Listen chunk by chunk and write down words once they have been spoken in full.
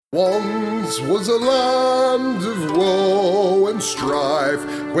Once was a land of woe and strife,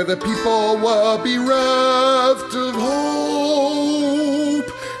 where the people were bereft of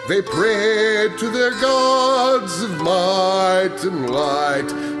hope. They prayed to their gods of might and light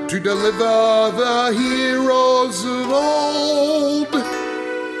to deliver the heroes of old.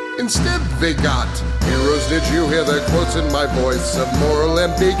 Instead they got heroes. Did you hear the quotes in my voice of moral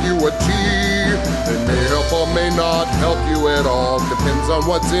ambiguity? They may help or may not help you at all, depends on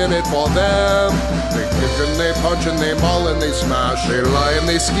what's in it for them. They kick and they punch and they maul and they smash, they lie and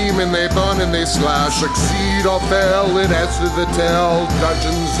they scheme and they burn and they slash. Succeed or fail, it adds to the tale.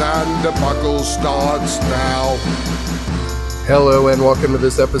 Dungeons and Debacle starts now. Hello and welcome to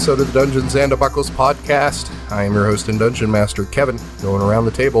this episode of the Dungeons and Debuckles podcast. I am your host and dungeon master, Kevin. Going around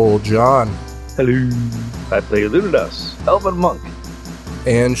the table, John. Hello. I play Lunados, Elven Monk.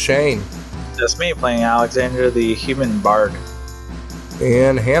 And Shane. That's me playing Alexander, the human bard.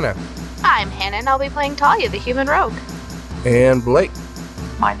 And Hannah. I'm Hannah, and I'll be playing Talia, the human rogue. And Blake.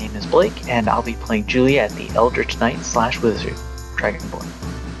 My name is Blake, and I'll be playing Juliet, the Eldritch Knight / Wizard, Dragonborn.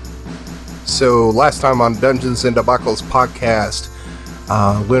 So, last time on Dungeons and Debuckles podcast,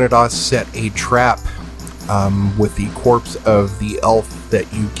 Lunados set a trap with the corpse of the elf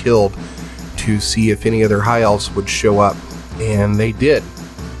that you killed to see if any other high elves would show up, and they did.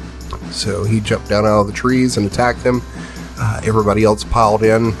 So he jumped down out of the trees and attacked them. Everybody else piled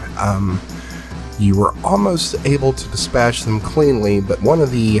in. You were almost able to dispatch them cleanly, but one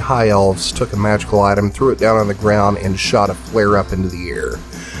of the high elves took a magical item, threw it down on the ground, and shot a flare up into the air.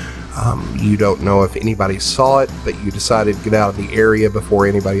 You don't know if anybody saw it, but you decided to get out of the area before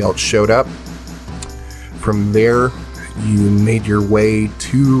anybody else showed up. From there, you made your way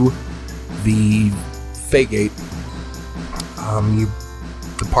to the Faygate.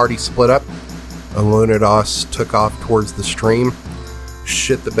 The party split up. Lunados took off towards the stream,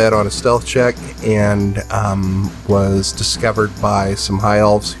 shit the bed on a stealth check, and was discovered by some high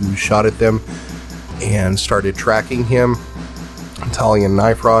elves who shot at them and started tracking him. Talia and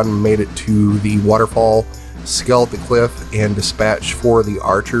Nifron made it to the waterfall, scaled the cliff, and dispatched 4 of the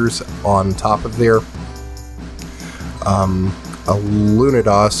archers on top of there.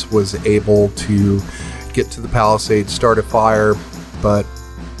 Lunados was able to get to the palisade, start a fire, but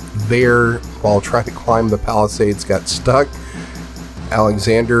there, while trying to climb the palisades, got stuck.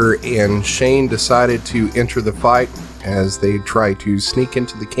 Alexander and Shane decided to enter the fight. As they tried to sneak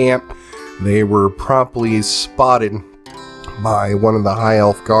into the camp, they were promptly spotted by one of the high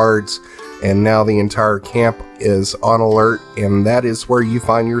elf guards, and now the entire camp is on alert, and that is where you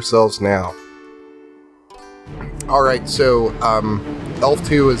find yourselves now. Alright, so Elf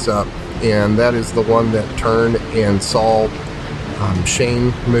 2 is up, and that is the one that turned and saw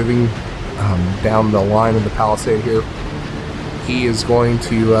Shane moving down the line of the palisade here. He is going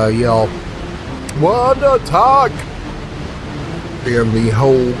to yell, "One attack!" And the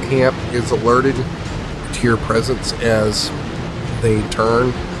whole camp is alerted to your presence as they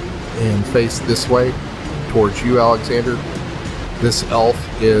turn and face this way towards you, Alexander. This elf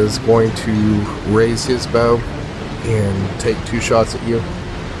is going to raise his bow and take 2 shots at you.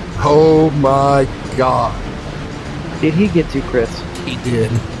 Oh my god. Did he get 2 crits? He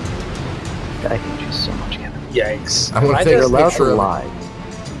did. I hate you so much, Kevin. Yikes. I'm going to take You're a allowed to picture of lie.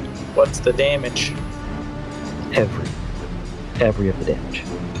 What's the damage? Every of the damage.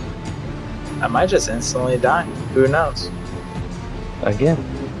 I might just instantly die. Who knows? Again.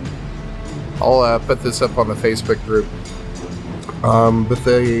 I'll put this up on the Facebook group. But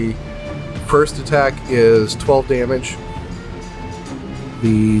the first attack is 12 damage.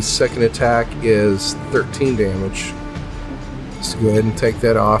 The second attack is 13 damage. So go ahead and take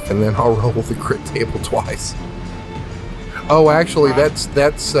that off, and then I'll roll the crit table twice. Oh, actually, that's 2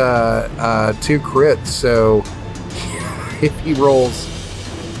 crits, so if he rolls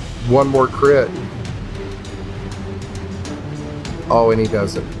 1 more crit... Oh, and he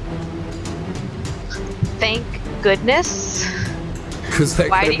doesn't. Thank goodness. Because that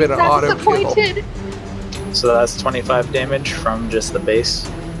could have been an auto kill. So that's 25 damage from just the base?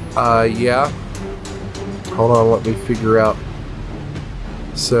 Yeah. Hold on, let me figure out.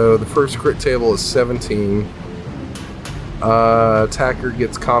 So the first crit table is 17. Attacker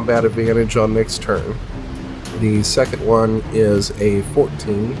gets combat advantage on next turn. The second one is a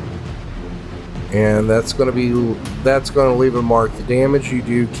 14. And that's going to leave a mark. The damage you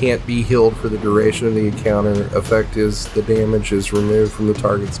do can't be healed for the duration of the encounter. Effect is the damage is removed from the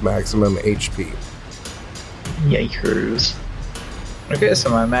target's maximum HP. Yikers. Okay, so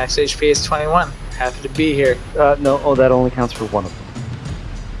my max HP is 21. Happy to be here. No, that only counts for 1 of them.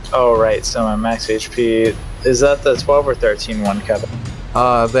 Oh, right, so my max HP... Is that the 12 or 13 one, Kevin?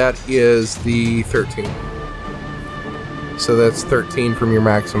 That is the 13. So that's 13 from your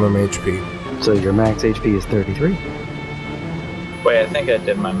maximum HP. So your max HP is 33. Wait, I think I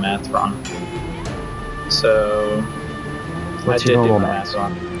did my math wrong. So What's I did your do normal my max? math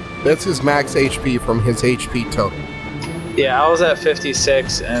wrong. That's his max HP from his HP total. Yeah, I was at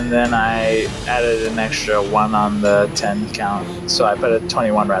 56, and then I added an extra 1 on the 10 count, so I put a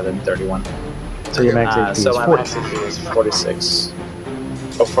 21 rather than 31. So your max HP So is my 40. max HP is 46.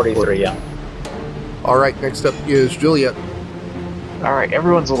 Oh, 43, yeah. All right, next up is Juliet. Alright,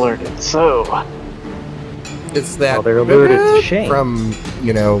 everyone's alerted. So, It's that Well, they're alerted to Shane. from,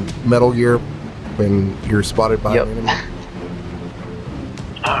 Metal Gear when you're spotted by Yep. an enemy.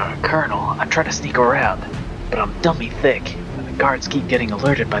 Colonel, I try to sneak around, but I'm dummy thick, and the guards keep getting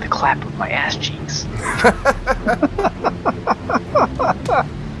alerted by the clap of my ass cheeks.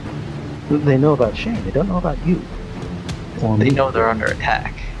 They know about Shane. They don't know about you. Or They me. know they're under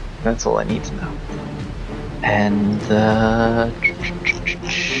attack. That's all I need to know. And,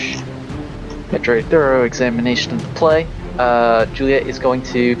 after a thorough examination of the play, Juliet is going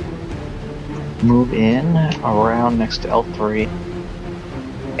to move in around next to L3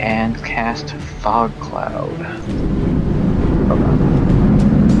 and cast Fog Cloud.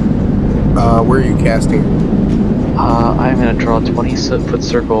 Where are you casting? I'm gonna draw a 20-foot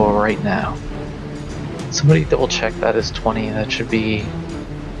circle right now. Somebody double check that is 20. That should be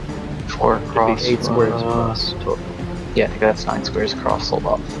 4 across. 8 squares across total. Yeah, I think that's 9 squares across. Hold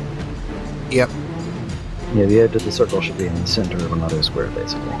up. Yep. Yeah, the edge of the circle should be in the center of another square,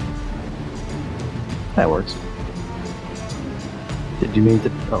 basically. That works. Did you mean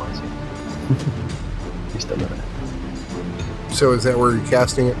to? Oh, I see. You still got it. So is that where you're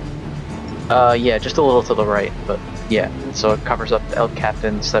casting it? Yeah, just a little to the right, but yeah. So it covers up El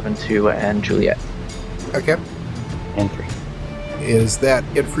Captain, 7-2, and Juliet. Okay. And 3. Is that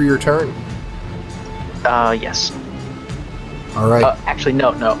it for your turn? Yes. All right. Actually,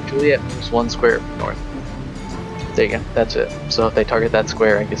 no. Juliet moves 1 square north. There you go. That's it. So if they target that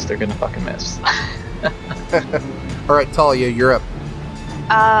square, I guess they're gonna fucking miss. All right, Talia, you're up.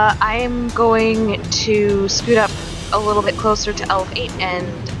 I'm going to scoot up a little bit closer to Elf 8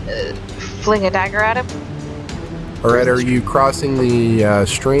 and fling a dagger at him. All right, are you crossing the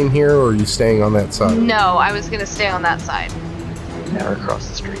stream here, or are you staying on that side? No, I was gonna stay on that side. Never cross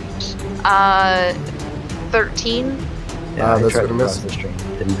the streams. 13. Yeah, I that's tried gonna to miss. cross the stream.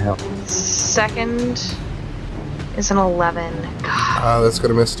 Didn't help. Second is an 11. God. That's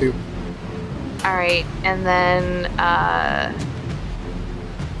gonna miss too. All right, and then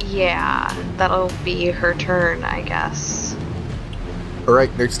yeah, that'll be her turn, I guess. All right,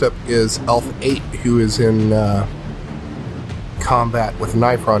 next up is Elf 8, who is in combat with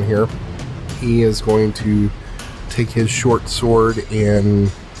Nifron here. He is going to take his short sword and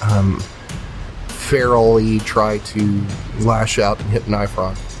ferally try to lash out and hit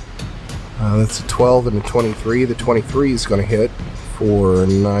Nifron. That's a 12 and a 23. The 23 is going to hit for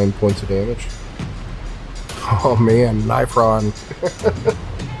 9 points of damage. Oh man, Nifron.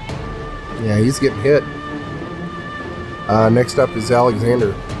 Yeah, he's getting hit. Next up is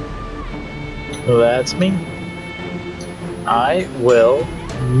Alexander. Well, that's me. I will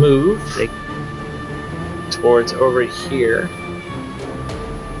move towards over here.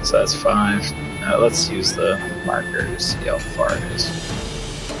 So that's 5. Let's use the marker to see how far it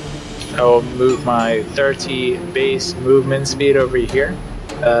is. I will move my 30 base movement speed over here.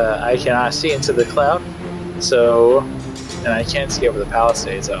 I cannot see into the cloud, and I can't see over the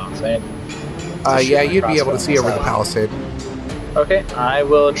palisades, I don't think. Yeah, you'd be able to see over the palisade. Okay, I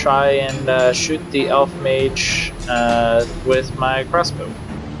will try and shoot the elf mage with my crossbow.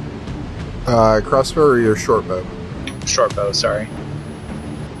 Crossbow or your short bow? Short bow, sorry.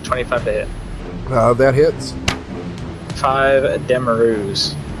 25 to hit. That hits. 5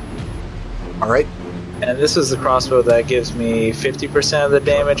 demaroos. All right. And this is the crossbow that gives me 50% of the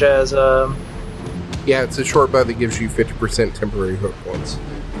damage as Yeah, it's a short bow that gives you 50% temporary hit points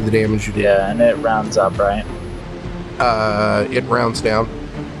for the damage you do. yeah, and it rounds up, right? It rounds down.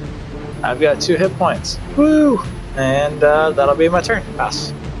 I've got 2 hit points. Woo! And that'll be my turn.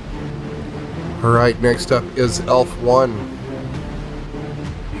 Pass. All right, next up is Elf 1,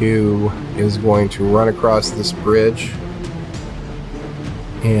 who is going to run across this bridge.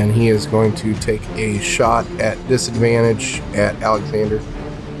 And he is going to take a shot at disadvantage at Alexander,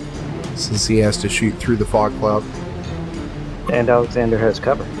 since he has to shoot through the fog cloud. And Alexander has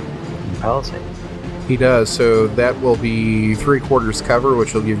cover in the palisade. He does, so that will be 3/4 cover,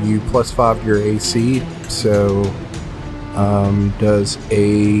 which will give you +5 to your AC. So,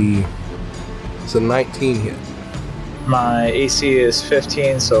 it's a 19 hit. My AC is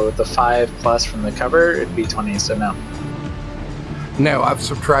 15, so with the 5 plus from the cover, it'd be 20, so no. No,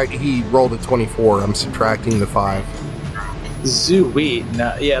 he rolled a 24. I'm subtracting the 5. Zooey.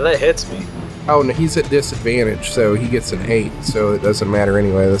 No, yeah, that hits me. Oh, no, he's at disadvantage, so he gets an 8, so it doesn't matter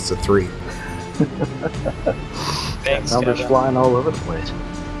anyway. That's a 3. Thanks, Numbers Kevin. flying all over the place.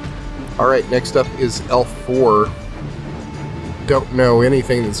 All right, next up is Elf 4. Don't know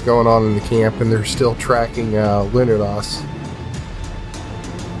anything that's going on in the camp, and they're still tracking Lunados.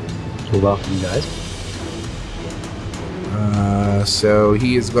 So welcome, guys. So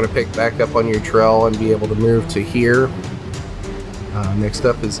he is going to pick back up on your trail and be able to move to here. Next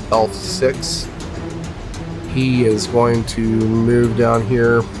up is Elf 6. He is going to move down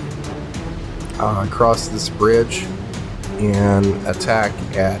here across this bridge and attack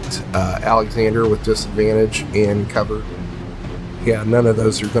at Alexander with disadvantage and cover. Yeah, none of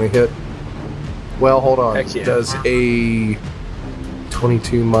those are going to hit. Well, hold on. Heck yeah. Does a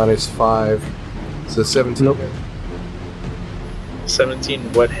 22 minus 5, so 17. Nope.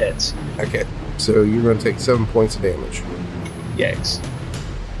 17 would hit. Okay, so you're going to take 7 points of damage. Yikes.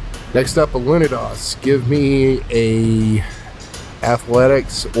 Next up, a Lunados. Give me a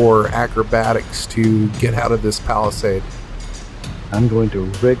athletics or acrobatics to get out of this palisade. I'm going to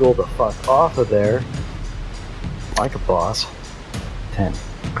wriggle the fuck off of there like a boss. 10.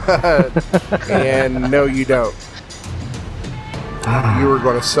 And no, you don't. You are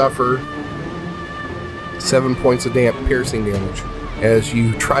going to suffer 7 points of piercing damage as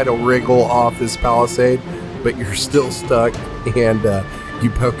you try to wriggle off this palisade, but you're still stuck, and you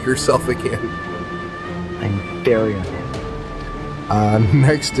poke yourself again. I'm very unhappy.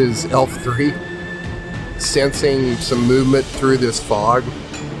 Next is Elf 3. Sensing some movement through this fog,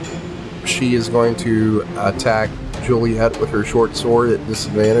 she is going to attack Juliet with her short sword at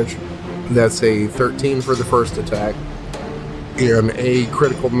disadvantage. That's a 13 for the first attack, and a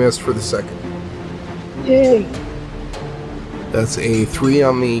critical miss for the second. Yay! That's a 3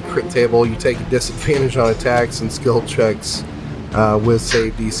 on the crit table. You take a disadvantage on attacks and skill checks with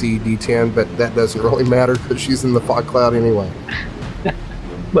save DC D10, but that doesn't really matter because she's in the fog cloud anyway.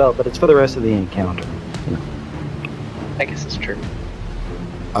 Well, but it's for the rest of the encounter. You know. I guess it's true.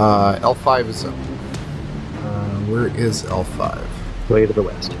 L5 is up. Where is L5? Way to the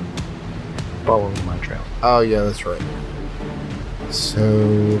west. Following my trail. Oh, yeah, that's right.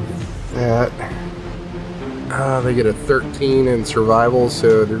 So that they get a 13 in survival,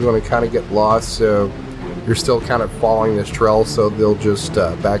 so they're going to kind of get lost. So you're still kind of following this trail, so they'll just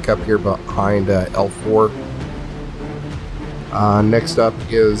back up here behind L4. Next up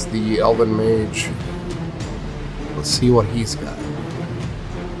is the Elven Mage. Let's see what he's got.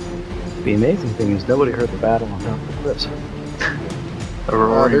 The amazing thing is nobody heard the battle on top of the cliffs.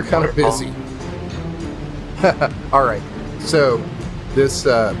 They're kind of busy. Alright, so this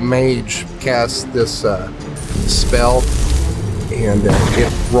mage casts this spell, and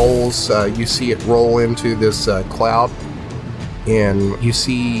it rolls. You see it roll into this cloud, and you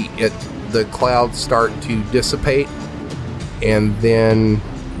see the cloud start to dissipate, and then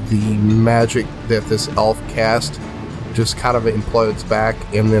the magic that this elf cast just kind of implodes back,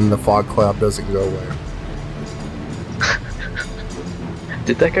 and then the fog cloud doesn't go away.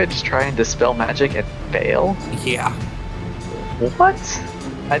 Did that guy just try and dispel magic and fail? Yeah. What?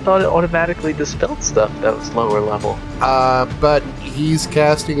 I thought it automatically dispelled stuff that was lower level. But he's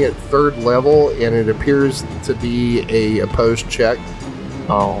casting at 3rd level, and it appears to be a opposed check,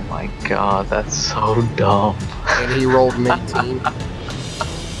 Oh my god, that's so dumb. and he rolled an 18.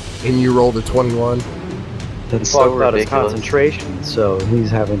 And you rolled a 21. That's so so about his ridiculous. concentration, so he's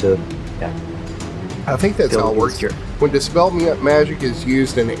having to. Yeah. I think that's Still how it works. use your- When Dispel Magic is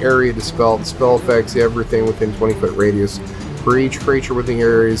used in an area dispel, the spell affects everything within 20-foot radius. For each creature within the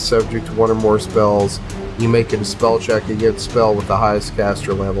area is subject to one or more spells, you make a Dispel check against spell with the highest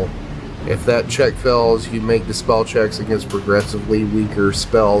caster level. If that check fails, you make Dispel checks against progressively weaker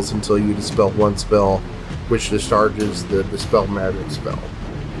spells until you dispel one spell, which discharges the Dispel Magic spell.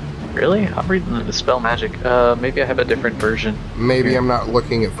 Really? I'm reading the dispel magic. Maybe I have a different version. Maybe I'm not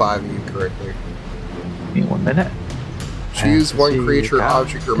looking at 5e correctly. Give me 1 minute. Choose one Fantasy creature,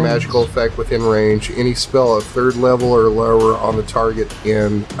 object, or powers. magical effect within range. Any spell of 3rd level or lower on the target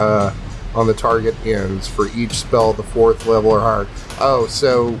ends. For each spell, the 4th level or higher. Oh,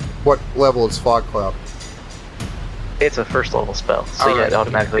 so what level is Fog Cloud? It's a 1st level spell, so yeah, Alright. it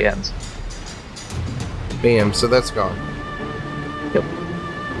automatically ends. Bam, so that's gone. Yep.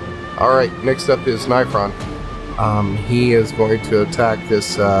 Alright, next up is Nifron. He is going to attack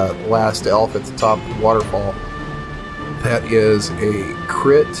this last elf at the top of the waterfall. That is a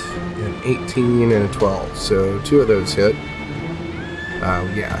crit an 18 and a 12. So 2 of those hit.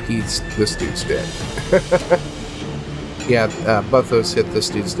 Yeah, this dude's dead. Yeah, both those hit, this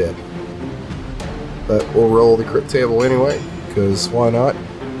dude's dead. But we'll roll the crit table anyway, because why not?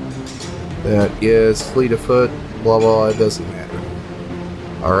 That is fleet of foot, blah blah, it doesn't matter.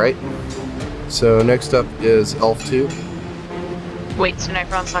 Alright. So next up is Elf 2. Wait, so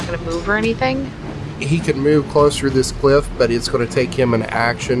Necron's not going to move or anything? He can move closer to this cliff, but it's going to take him an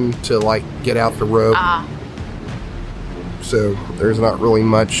action to, like, get out the rope. Ah. So there's not really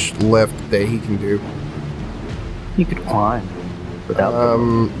much left that he can do. You could climb without.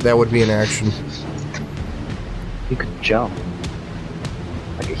 That would be an action. You could jump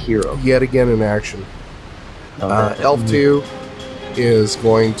like a hero. Yet again, an action. Okay. Elf 2 is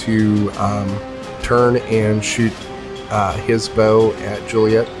going to turn and shoot his bow at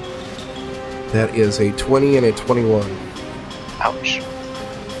Juliet. That is a 20 and a 21. Ouch.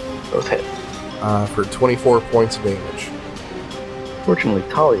 Both hit. For 24 points of damage. Fortunately,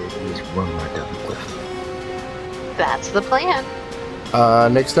 Talia can just run right down the cliff. That's the plan.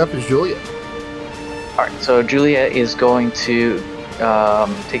 Next up is Juliet. Alright, so Julia is going to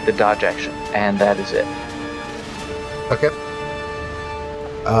take the dodge action, and that is it. Okay.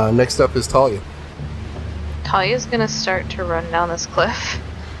 Next up is Talia. Talia's going to start to run down this cliff.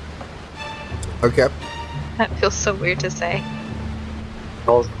 Okay. That feels so weird to say.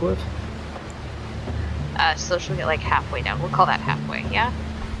 Tallest cliff? So she'll get like halfway down. We'll call that halfway, yeah?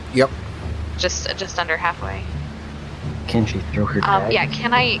 Yep. Just under halfway. Can she throw her dagger? Yeah,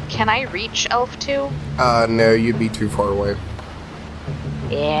 can I reach Elf 2? No, you'd be too far away.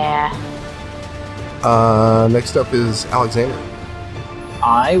 Yeah. Next up is Alexander.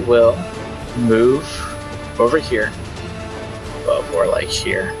 I will move over here. Well, more like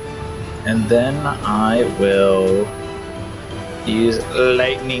here. And then I will use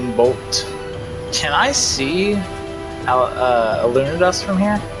Lightning Bolt. Can I see Illuminadust from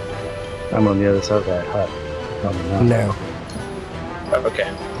here? I'm on the other side of that hut. No.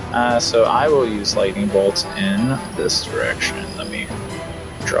 Okay. So I will use Lightning Bolt in this direction. Let me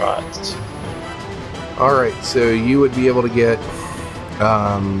draw it. Alright, so you would be able to get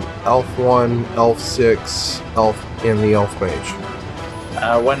Elf 1, Elf 6, Elf, and the Elf Mage.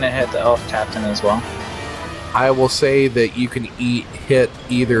 Wouldn't it hit the Elf Captain as well? I will say that you can hit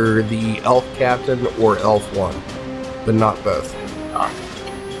either the Elf Captain or Elf 1, but not both.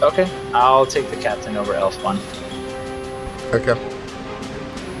 Okay, I'll take the Captain over Elf 1. Okay.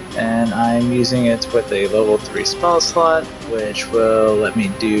 And I'm using it with a level 3 spell slot, which will let me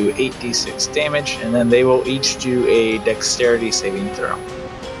do 8d6 damage, and then they will each do a dexterity saving throw.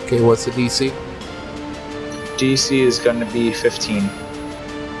 Okay, what's the DC? DC is going to be 15. I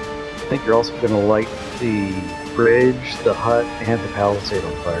think you're also going to light the bridge, the hut, and the palisade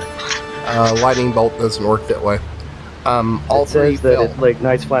on fire. Lightning Bolt doesn't work that way. All it three says that fell. it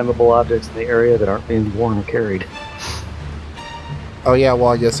ignites flammable objects in the area that aren't being worn or carried. Oh yeah, well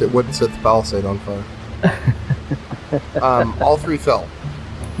I guess it would set the palisade on fire. All 3 fell.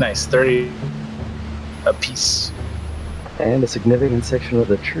 Nice, 30 a piece. And a significant section of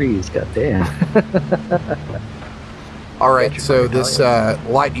the trees, goddamn. Alright, That's so your this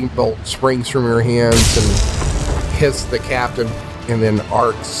lightning bolt springs from your hands and hits the captain and then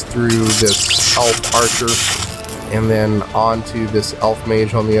arcs through this elf archer and then onto this elf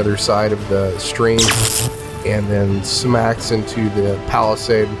mage on the other side of the stream and then smacks into the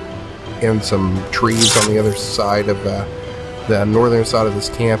palisade and some trees on the other side of the northern side of this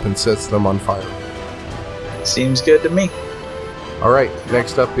camp and sets them on fire. Seems good to me. Alright,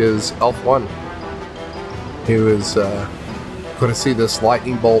 next up is Elf 1, who is going to see this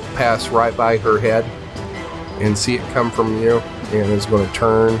lightning bolt pass right by her head and see it come from you, and is going to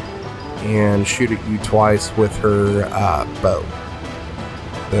turn and shoot at you twice with her bow.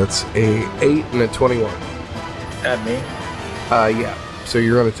 That's a 8 and a 21. At me. Yeah, so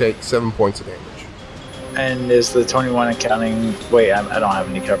you're going to take 7 points of damage. And is the 21 accounting... Wait, I don't have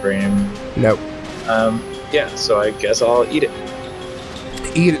any covering. Nope. Yeah, so I guess I'll eat it.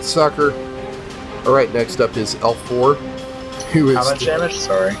 Eat it, sucker. Alright, next up is Elf 4, who is... How much damage?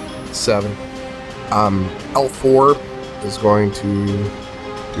 Sorry. 7. Elf 4 is going to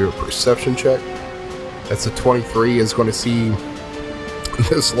do a perception check. That's a 23. Is going to see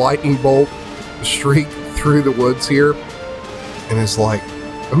this lightning bolt streak through the woods here and is like,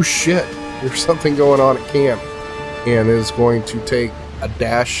 oh shit, there's something going on at camp, and is going to take a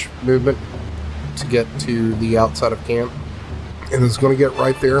dash movement to get to the outside of camp and is going to get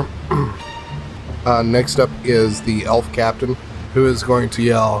right there. Next up is the elf captain, who is going to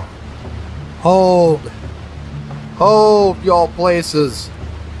yell, hold y'all places,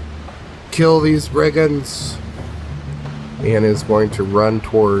 kill these brigands, and is going to run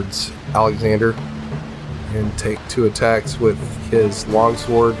towards Alexander and take 2 attacks with his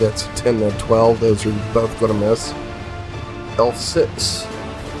longsword. That's a 10 and a 12. Those are both going to miss. Elf 6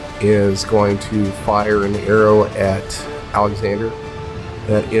 is going to fire an arrow at Alexander.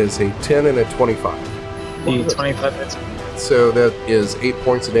 That is a 10 and a 25. The 25 hits. So that is 8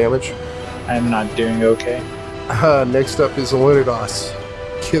 points of damage. I'm not doing okay. Next up is Elunidas.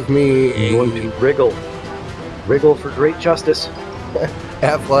 Give me I'm going to wriggle. Wriggle for great justice.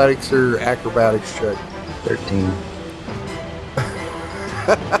 athletics or acrobatics check. 13.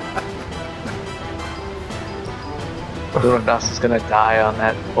 Lunadas is gonna die on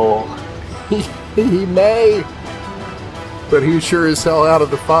that pole. He may, but he's sure as hell out of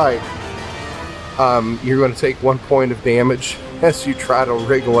the fight. You're going to take 1 point of damage as you try to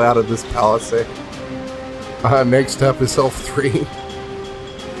wriggle out of this palisade. Next up is Elf 3.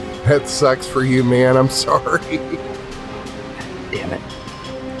 That sucks for you, man. I'm sorry. Damn it.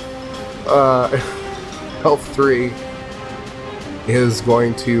 Elf 3 is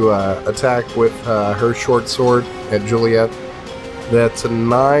going to attack with her short sword at Juliet. That's a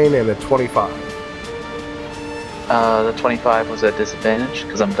 9 and a 25. The 25 was at disadvantage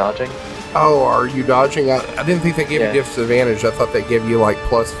because I'm dodging. Oh, are you dodging? I didn't think they gave you disadvantage. I thought they gave you like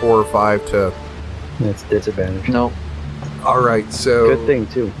plus 4 or 5 to... That's disadvantage. Nope. Alright, so... Good thing,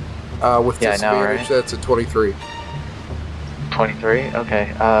 too. With disadvantage, that's a 23. 23?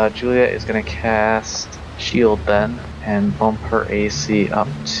 Okay. Juliet is going to cast Shield then and bump her AC up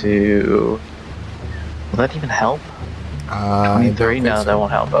to... Will that even help? 23? No, that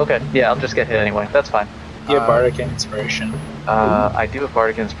won't help. Okay, yeah, I'll just get hit anyway. That's fine. You have Bardic Inspiration. I do have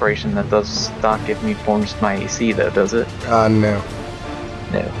Bardic Inspiration. That does not give me forms to my AC, though, does it? No.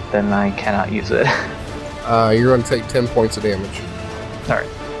 No, then I cannot use it. You're going to take 10 points of damage. Alright.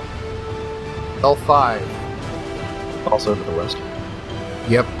 L5. Also to the west.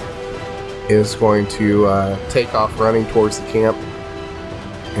 Yep. Is going to take off running towards the camp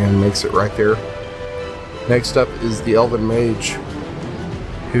and makes it right there. Next up is the Elven Mage,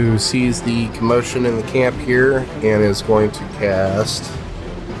 who sees the commotion in the camp here and is going to cast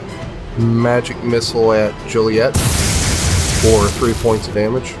Magic Missile at Juliet for 3 points of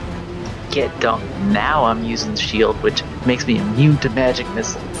damage. Get dunked. Now I'm using Shield, which makes me immune to Magic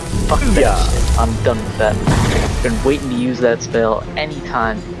Missile. Fuck that shit. I'm done with that. I've been waiting to use that spell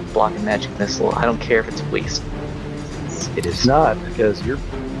anytime blocking Magic Missile. I don't care if it's waste. It is not, because you're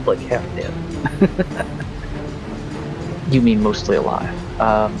like half dead. You mean mostly alive.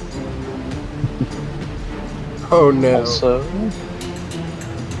 Oh no. Also,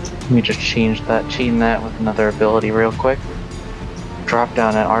 let me just chain that with another ability real quick. Drop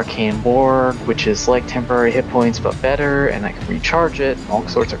down an Arcane Ward, which is like temporary hit points but better, and I can recharge it, all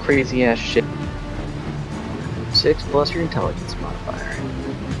sorts of crazy ass shit. 6 plus your intelligence modifier.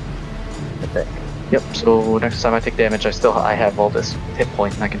 I think. Yep, so next time I take damage, I have all this hit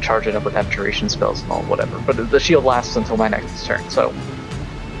point, and I can charge it up with abjuration spells and all whatever. But the shield lasts until my next turn, so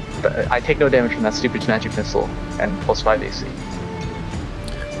I take no damage from that stupid Magic Missile and plus 5 AC.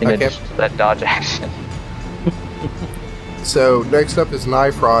 In addition to that dodge action. So next up is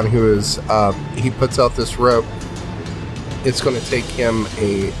Nifron, who is he puts out this rope. It's going to take him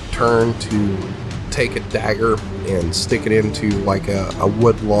a turn to take a dagger and stick it into like a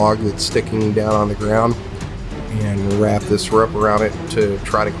wood log that's sticking down on the ground and wrap this rope around it to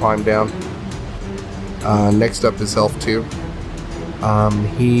try to climb down. Next up is Elf 2.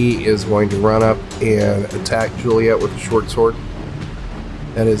 He is going to run up and attack Juliet with a short sword.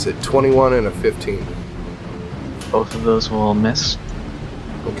 That is a 21 and a 15. Both of those will miss.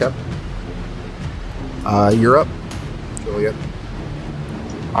 Okay. You're up, Juliet.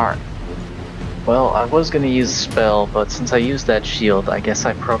 Alright. Well, I was going to use a spell, but since I used that shield, I guess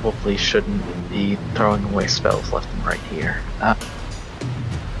I probably shouldn't be throwing away spells left and right here.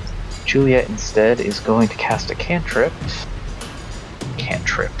 Juliet instead is going to cast a cantrip.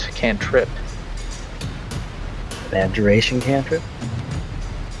 Cantrip. An abjuration cantrip?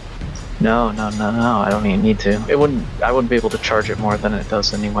 No, I don't even need to. I wouldn't be able to charge it more than it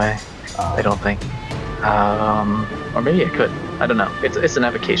does anyway. I don't think. Or maybe I could. I don't know. It's an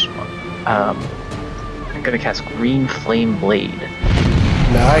evocation one. I'm gonna cast Green Flame Blade.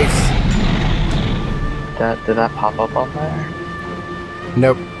 Nice. Did that pop up on there?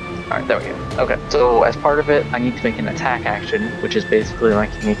 Nope. Alright, there we go. Okay, so as part of it, I need to make an attack action, which is basically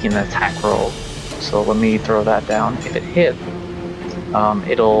like making an attack roll. So let me throw that down. If it hits,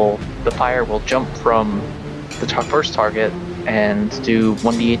 the fire will jump from the first target and do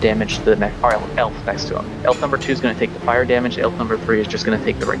 1d8 damage to the elf next to him. Elf number 2 is going to take the fire damage. Elf number 3 is just going to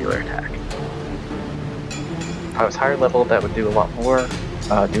take the regular attack. If I was higher level, that would do a lot more.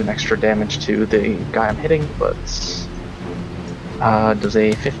 Do an extra damage to the guy I'm hitting, but does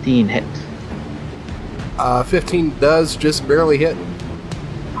a 15 hit? 15 does just barely hit.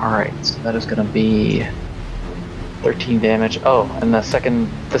 Alright, so that is going to be 13 damage. Oh, and the second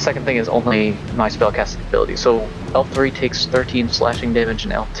thing is only my spellcasting ability. So Elf 3 takes 13 slashing damage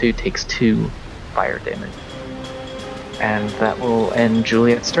and Elf 2 takes 2 fire damage. And that will end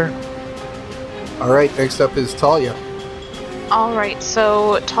Juliet's turn. Alright, next up is Talia. Alright,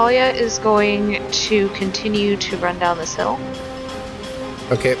 so Talia is going to continue to run down this hill.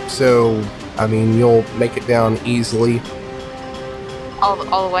 Okay, so, I mean, you'll make it down easily. All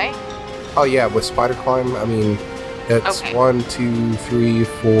the way? Oh yeah, with spider climb, I mean, that's Okay. 1, 2, 3,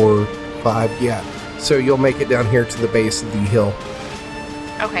 4, 5, yeah. So you'll make it down here to the base of the hill.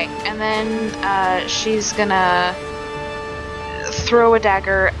 Okay, and then she's gonna throw a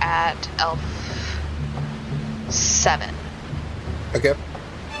dagger at Elf 7. Okay,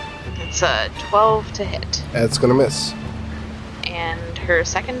 It's a 12 to hit. that's gonna miss. And her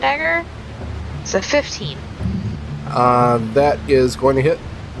second dagger is a 15. That is going to hit.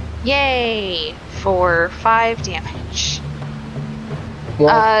 Yay! For 5 damage.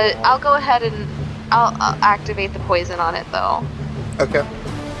 Well, I'll go ahead and I'll activate the poison on it though. okay.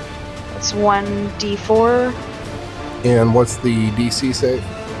 It's 1d4. And what's the DC save?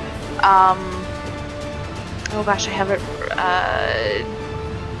 Oh gosh, I have it.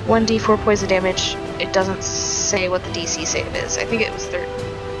 1d4 poison damage. It doesn't say what the DC save is. I think it was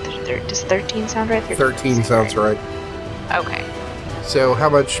does 13 sound right? 13 sounds right. Okay. So how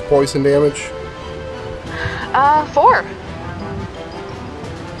much poison damage? 4.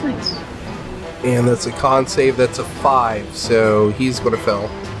 Nice. And that's a con save, that's a 5, so he's going to fail.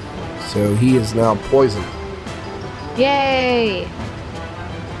 So he is now poisoned. Yay!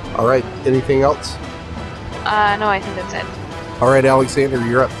 Alright, anything else? No, I think that's it. Alright, Alexander,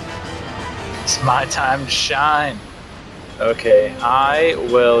 you're up. It's my time to shine. Okay, I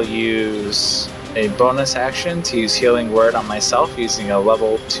will use a bonus action to use Healing Word on myself using a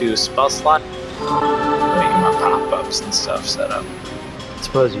level 2 spell slot. Getting my pop-ups and stuff set up. I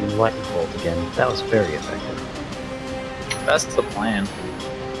suppose you can lightning bolt again. That was very effective. That's the plan.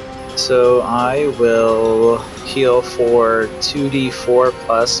 So I will heal for 2d4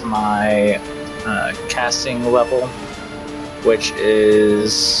 plus my casting level, which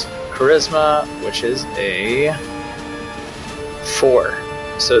is Charisma, which is a 4.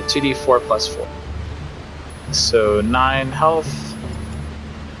 So 2d4 plus 4. So 9 health,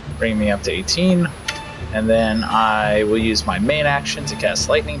 bring me up to 18. And then I will use my main action to cast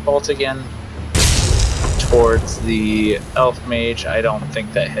Lightning Bolt again towards the Elf Mage. I don't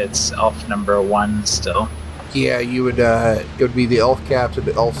think that hits Elf number 1 still. Yeah, you would, it would be the Elf Captain,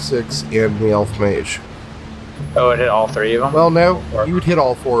 the Elf 6, and the Elf Mage. Oh, it hit all 3 of them? Well, no, you would hit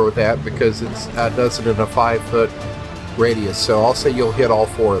all 4 with that because it does it in a 5-foot radius, so I'll say you'll hit all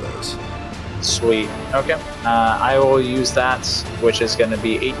 4 of those. Sweet. Okay. I will use that, which is going to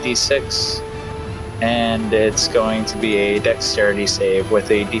be 8d6, and it's going to be a dexterity save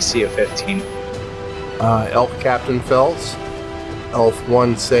with a DC of 15. Elf Captain fails. Elf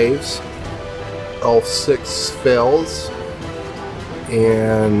 1 saves. Elf 6 fails.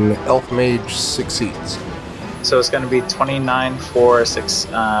 And Elf Mage succeeds. So it's going to be 29 for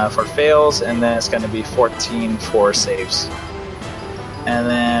fails, and then it's going to be 14 for saves. And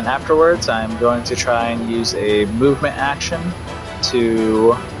then afterwards, I'm going to try and use a movement action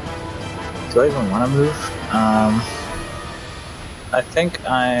to... Do I even want to move? I think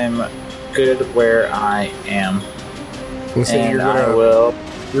I'm good where I am. And so And you're I gonna will...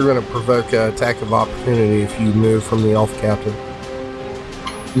 you're gonna provoke an attack of opportunity if you move from the Elf Captain.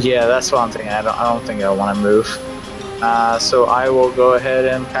 Yeah, that's what I'm thinking. I don't think I want to move. So I will go ahead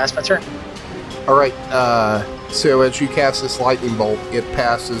and pass my turn. Alright, so as you cast this lightning bolt, it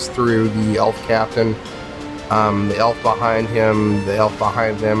passes through the Elf Captain, the elf behind him, the elf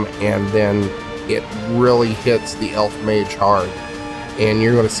behind them, and then it really hits the Elf Mage hard. And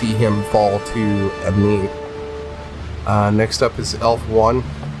you're going to see him fall to a knee. Next up is Elf 1,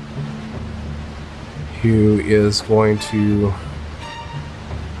 who is going to...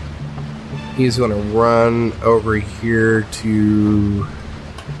 He's going to run over here to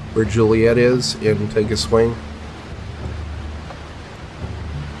where Juliet is and take a swing.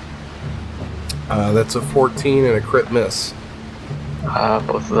 That's a 14 and a crit miss.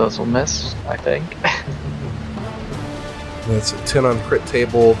 Both of those will miss, I think. That's a 10 on crit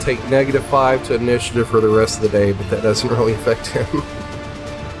table. Take -5 to initiative for the rest of the day, but that doesn't really affect him.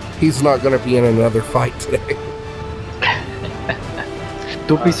 He's not going to be in another fight today.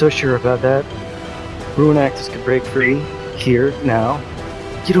 Don't be so sure about that. Ruin Axis could break free here, now.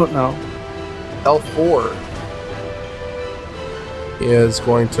 You don't know. L4 is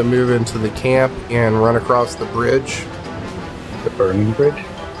going to move into the camp and run across the bridge. The burning bridge?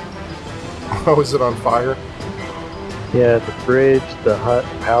 Oh, is it on fire? Yeah, the bridge, the hut,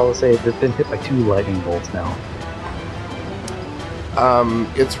 the palisade, they've been hit by 2 lightning bolts now.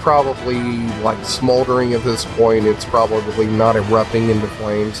 It's probably like smoldering at this point. It's probably not erupting into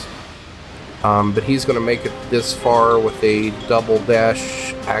flames. But he's going to make it this far with a double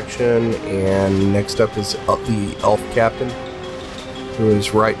dash action, and next up is the elf captain, who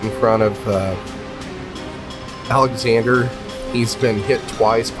is right in front of Alexander. He's been hit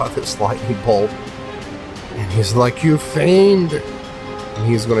twice by this lightning bolt, and he's like, "You fiend!" And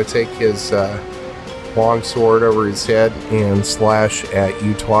he's going to take his long sword over his head and slash at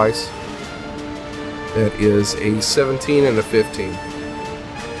you twice. That is a 17 and a 15.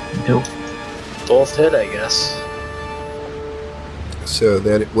 Nope. Both hit, I guess. So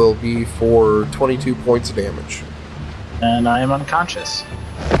that it will be for 22 points of damage. And I am unconscious.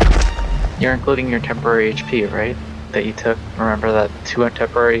 You're including your temporary HP, right? That you took. Remember that 2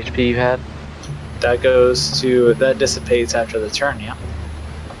 temporary HP you had? That dissipates after the turn, yeah?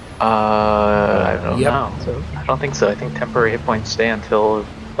 I don't Yep. know. I don't think so. I think temporary hit points stay until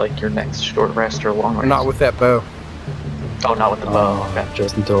like your next short rest or long rest. Not with that bow. Oh, not with the bow. Okay.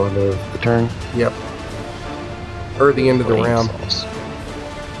 Just until the end of the turn. Yep. Or the end of the Brain round. cells.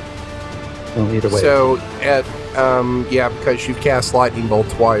 Well, either way. So at because you've cast lightning bolt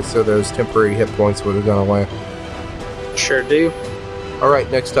twice, so those temporary hit points would have gone away. Sure do. All right,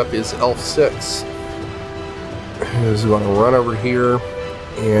 next up is Elf 6, who's going to run over here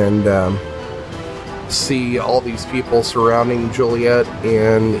and see all these people surrounding Juliet,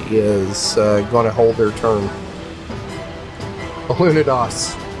 and is going to hold their turn.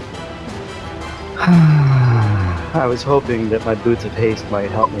 Alunidas. I was hoping that my Boots of Haste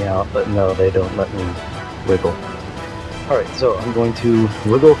might help me out, but no, they don't let me wiggle. Alright, so I'm going to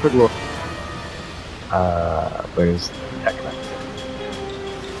wiggle for glory. Where's that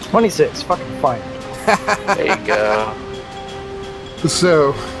connect? 26, fucking fine. There you go.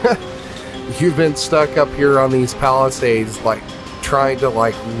 So, you've been stuck up here on these palisades, like, trying to,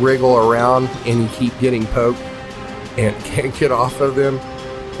 like, wriggle around, and you keep getting poked and can't get off of them.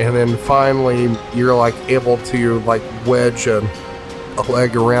 And then finally, you're, like, able to, like, wedge a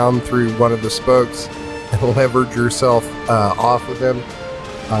leg around through one of the spokes and leverage yourself off of them.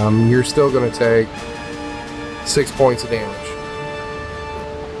 You're still going to take 6 points of damage.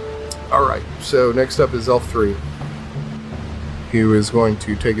 Alright, so next up is Elf 3, who is going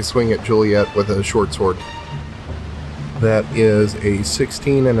to take a swing at Juliet with a short sword. That is a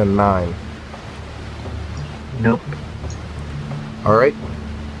 16 and a 9. Nope. Alright.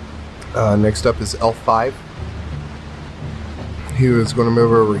 Next up is Elf 5, who is going to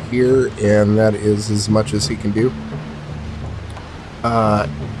move over here, and that is as much as he can do.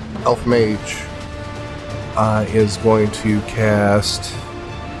 Elf Mage is going to cast...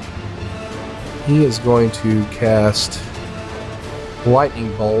 He is going to cast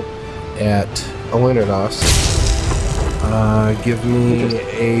Lightning Bolt at Alunidas. Give me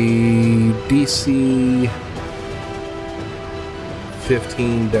a DC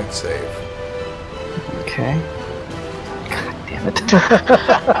 15 dex save. Okay. God damn it.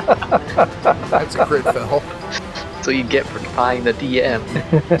 That's a crit fail. So you get for defying the DM.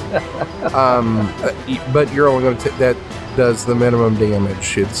 But you're only going to that does the minimum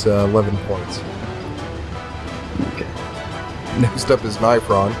damage. It's 11 points. Okay. Next up is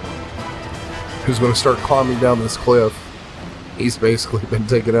Nifron, who's going to start climbing down this cliff. He's basically been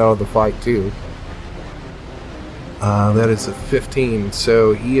taken out of the fight too. That is a 15,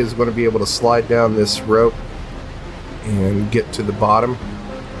 so he is going to be able to slide down this rope and get to the bottom.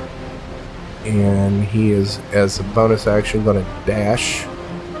 And he is, as a bonus action, going to dash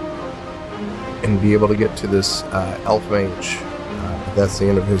and be able to get to this Elf Mage. That's the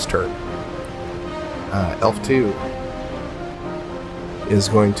end of his turn. Elf 2 is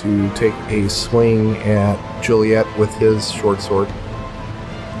going to take a swing at Juliet with his short sword.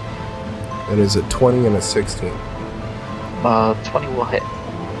 That is a 20 and a 16 20 will hit.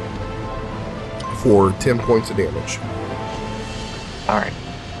 for 10 points of damage. Alright.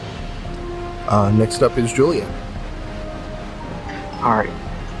 Next up is Juliet. Alright.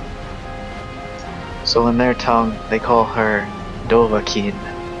 So in their tongue, they call her Dovahkiin,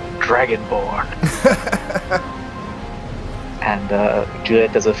 Dragonborn. And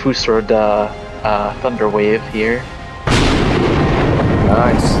Juliet does a Fusrod Thunder Wave here.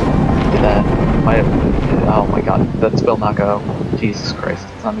 Nice. That might have... Oh my god, that spell not go. Jesus Christ,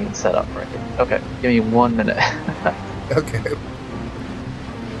 it's not even set up right. Okay, give me 1 minute. Okay.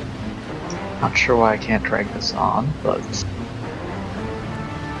 Not sure why I can't drag this on, but...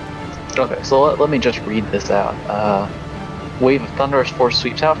 Okay, so let me just read this out. Wave of thunderous force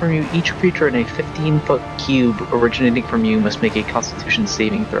sweeps out from you. Each creature in a 15-foot cube originating from you must make a Constitution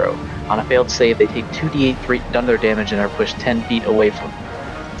saving throw. On a failed save, they take 2d8 thunder damage and are pushed 10 feet away from you.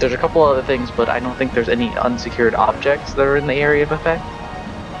 There's a couple other things, but I don't think there's any unsecured objects that are in the area of effect.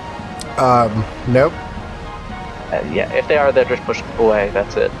 Nope. Yeah, if they are, they're just pushed away.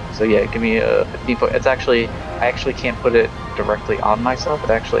 That's it. So yeah, give me a 15-foot. It's actually, I actually can't put it directly on myself. It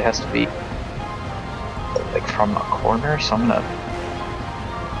actually has to be like from a corner. So I'm gonna.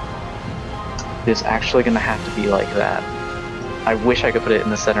 It's actually gonna have to be like that. I wish I could put it in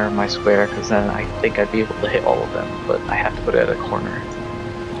the center of my square, because then I think I'd be able to hit all of them. But I have to put it at a corner.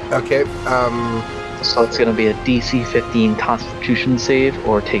 Okay. So it's gonna be a DC 15 Constitution save,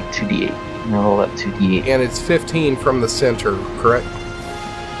 or take 2d8. And roll that 2d8. And it's 15 from the center, correct?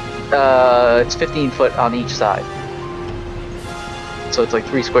 It's 15 foot on each side. So it's like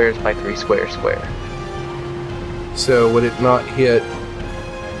 3 squares by 3 squares square. So would it not hit?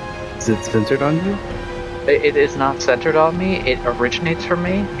 Is it centered on you? It is not centered on me. It originates from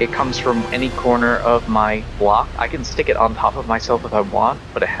me. It comes from any corner of my block. I can stick it on top of myself if I want,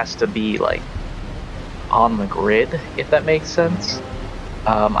 but it has to be like on the grid, if that makes sense.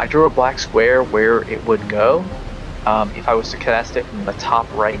 I drew a black square where it would go. If I was to cast it from the top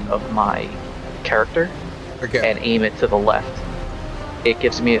right of my character and aim it to the left, it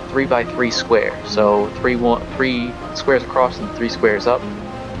gives me a 3 by 3 square. So 3 squares across and 3 squares up.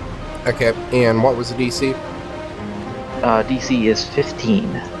 Okay, and what was the DC? DC is 15.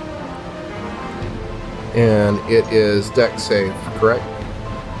 And it is Dex save, correct?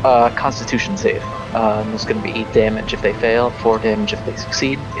 Constitution save. It's going to be 8 damage if they fail, 4 damage if they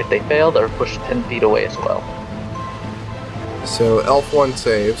succeed. If they fail, they're pushed 10 feet away as well. So Elf 1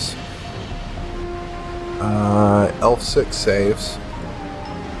 saves. Elf 6 saves.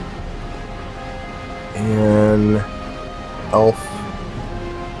 And Elf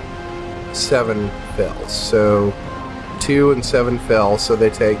 7 fails. So 2 and 7 fail, so they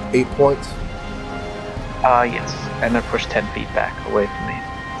take 8 points? Yes. And they're pushed 10 feet back away from me.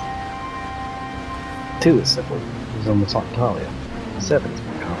 2 is simple. He's almost on Talia. 7 is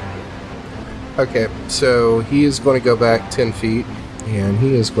more complicated. Okay, so he is going to go back 10 feet, and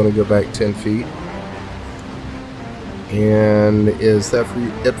he is going to go back 10 feet. And is that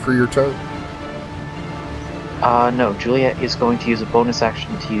it for your turn? No. Juliet is going to use a bonus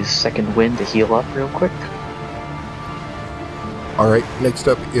action to use Second Wind to heal up real quick. Alright, next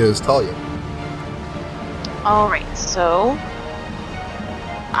up is Talia. Alright, so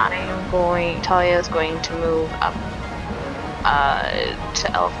Talia is going to move up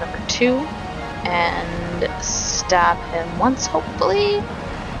to elf number 2 and stab him once, hopefully.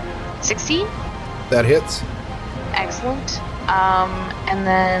 16? That hits. Excellent. And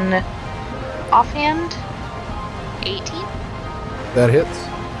then offhand, 18? That hits.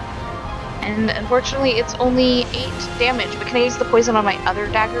 And unfortunately, it's only 8 damage, but can I use the poison on my other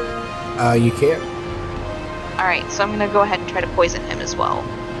dagger? You can't. Alright, so I'm gonna go ahead and try to poison him as well.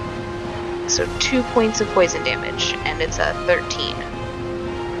 So 2 points of poison damage, and it's a 13.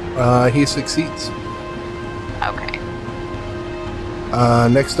 He succeeds. Okay.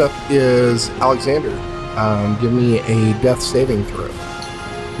 Next up is Alexander. Give me a death saving throw.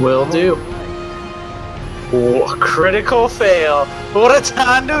 Will do. Oh, critical fail. What a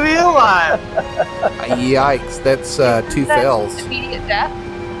time to be alive. Yikes, that's 2 fails. Immediate death?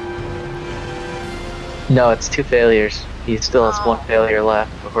 No, it's 2 failures. He still has 1 failure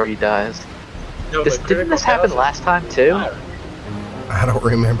left before he dies. No, Didn't this happen last time too? I don't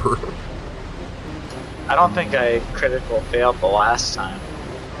remember. I don't think I critical failed the last time.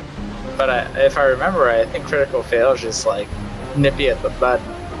 But if I remember, I think critical fail is just like nippy at the butt.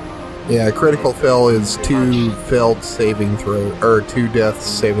 Yeah, critical fail is 2 failed saving throw, or 2 death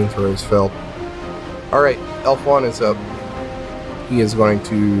saving throws failed. Alright, Elf 1 is up. He is going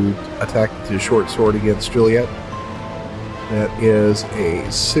to attack with his short sword against Juliet. That is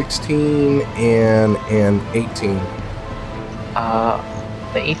a 16 and an 18.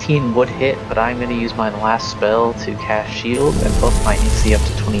 The 18 would hit, but I'm going to use my last spell to cast Shield and bump my AC up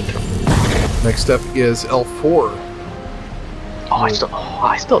to 23. Next up is Elf 4. I still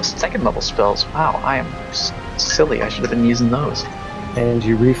have 2nd level spells. Wow, I am silly. I should have been using those. And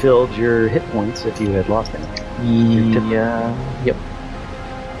you refilled your hit points if you had lost any. Yeah. Yep.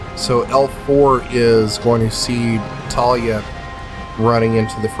 So Elf 4 is going to see Talia running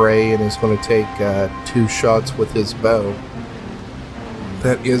into the fray and is going to take 2 shots with his bow.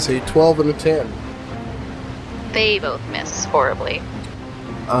 That is a 12 and a 10. They both miss horribly.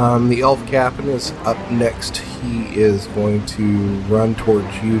 The elf captain is up next. He is going to run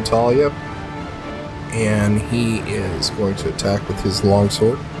towards you, Talia. And he is going to attack with his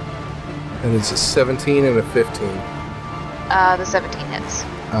longsword. And it's a 17 and a 15. The 17 hits.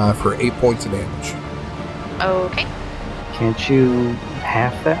 For 8 points of damage. Okay. Can't you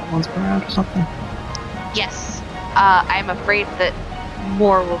half that once per round or something? Yes. I'm afraid that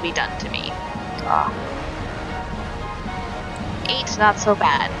more will be done to me. 8, not so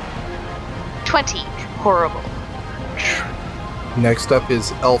bad. 20, horrible. Next up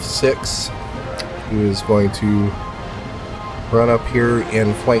is Elf 6, who is going to run up here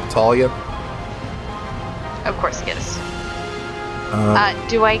and flank Talia. Of course he is.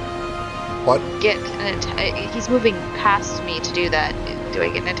 Do I What? get an attack? He's moving past me to do that. Do I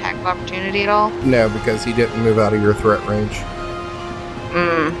get an attack of opportunity at all? No, because he didn't move out of your threat range.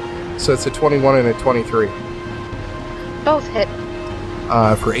 So it's a 21 and a 23 Both hit.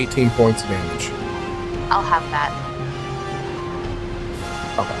 for 18 points of damage. I'll have that.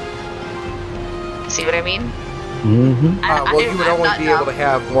 Okay. See what I mean? Mm-hmm. Well, you would only be able to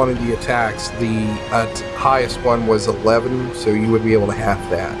have one of the attacks. The highest one was 11, so you would be able to half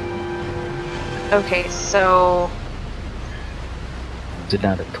that. Okay, so It's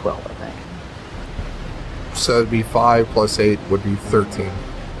down to 12, I think. So it'd be 5 plus 8 would be 13.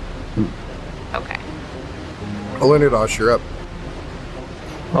 okay. Olinidos, you're up.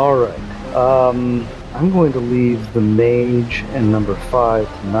 Alright. I'm going to leave the mage and number 5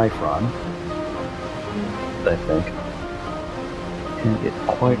 to Nifron, I think. Can't get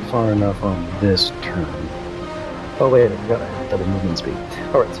quite far enough on this turn. Oh wait, I forgot I had double movement speed.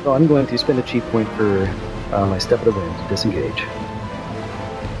 Alright, so I'm going to spend a cheat point for my Step of the Wind to disengage.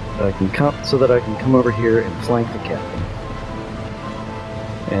 So that I can come over here and flank the captain.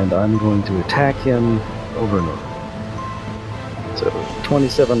 And I'm going to attack him over and over. So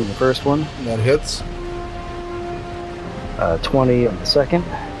 27 on the first one, That hits. 20 on the second,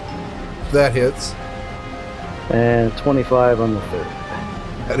 That hits. and 25 on the third.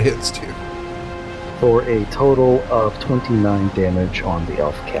 That hits too. For a total of 29 damage on the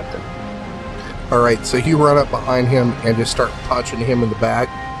elf captain. Alright, so you run up behind him and just start punching him in the back.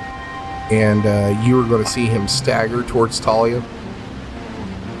 And you are going to see him stagger towards Talia.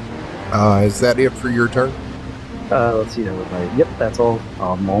 Is that it for your turn? Let's see. Yep, that's all.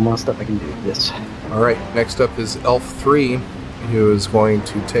 All my stuff I can do. Yes. Alright, next up is Elf 3, who is going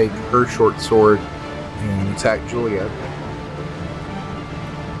to take her short sword and attack Juliet.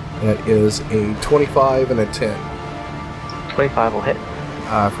 That is a 25 and a 10 25 will hit.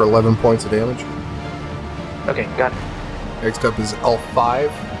 for 11 points of damage. Okay, got it. Next up is Elf 5,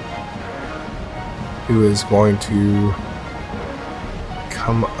 who is going to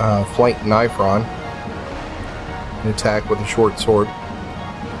come flank Nifron and attack with a short sword.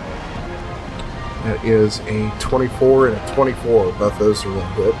 That is a 24 and a 24. Both those are going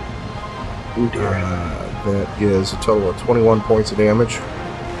to hit. Oh dear. That is a total of 21 points of damage.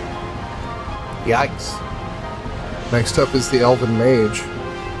 Yikes. Next up is the Elven Mage,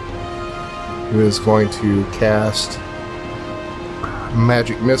 who is going to cast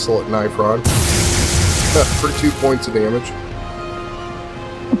Magic Missile at Nifron for 2 points of damage.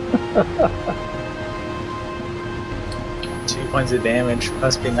 Points of damage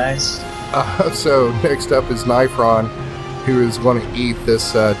must be nice. So next up is Nifron, who is going to eat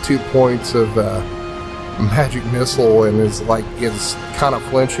this 2 points of Magic Missile and is kind of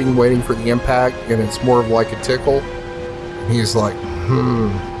flinching, waiting for the impact, and it's more of like a tickle. And he's like,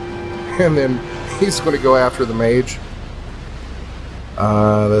 and then he's going to go after the mage.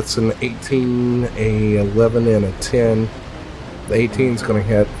 That's an 18, a 11, and a 10. The 18 is going to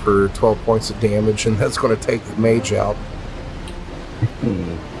hit for 12 points of damage, and that's going to take the mage out.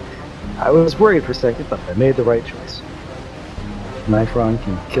 I was worried for a second, but I made the right choice. Nifron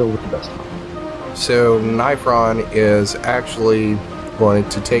can kill with the best of them. So Nifron is actually going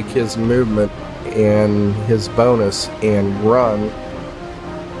to take his movement and his bonus and run.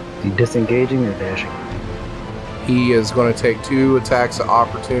 Is he disengaging or dashing? He is going to take 2 attacks of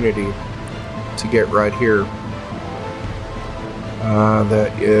opportunity to get right here.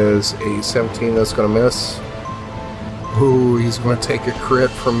 That is a 17 that's going to miss. Ooh, he's going to take a crit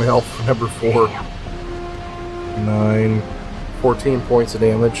from elf number 4. 9, 14 points of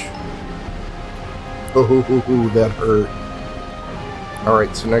damage. Ooh, that hurt.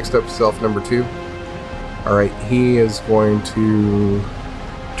 Alright, so next up is elf number 2. Alright, he is going to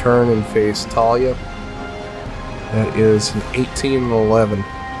turn and face Talia. That is an 18 and 11.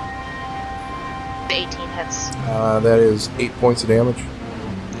 The 18 hits. That is 8 points of damage.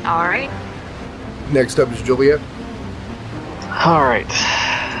 All right. Next up is Juliet. Alright.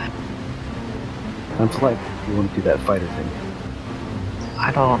 I'm flank if you want to do that fighter thing.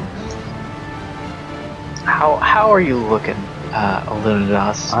 I don't... How are you looking,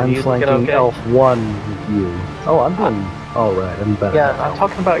 Illuminatus? Are I'm you looking flanking okay? Elf 1 with you. Oh, I'm doing alright. I'm better. Yeah, now. I'm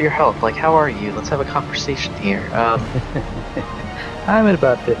talking about your health. Like, how are you? Let's have a conversation here. I'm at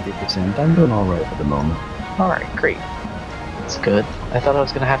about 50%. I'm doing alright for the moment. Alright, great. That's good. I thought I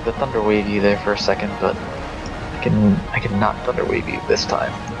was gonna have to Thunder Wave you there for a second, but I can not Thunder Wave you this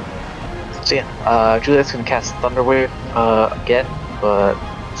time. So yeah, Juliet's gonna cast Thunder Wave again, but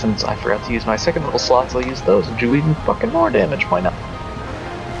since I forgot to use my second level slots, I'll use those and do even fucking more damage. Why not?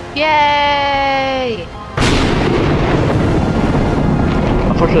 Yay!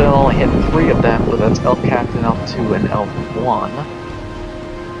 Unfortunately, I only hit 3 of them, but that's Elf Captain, Elf 2, and Elf 1.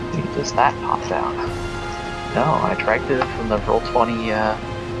 Does that pop down? No, I dragged it from the Roll20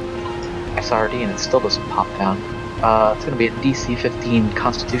 SRD and it still doesn't pop down. It's going to be a DC 15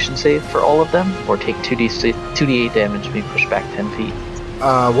 Constitution save for all of them, or take 2d8 damage and be pushed back 10 feet.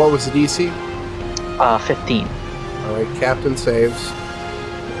 What was the DC? 15. Alright, Captain saves.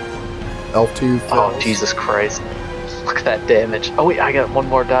 Elf 2 fails. Oh, Jesus Christ. Look at that damage. Oh wait, I got one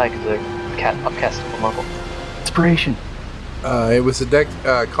more die because I upcasted one level. Inspiration. It was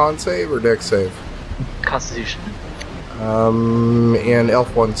a con save or deck save? Constitution. And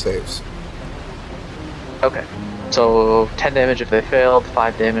Elf 1 saves. Okay. So 10 damage if they failed,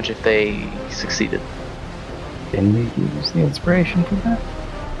 5 damage if they succeeded. Can we use the inspiration for that?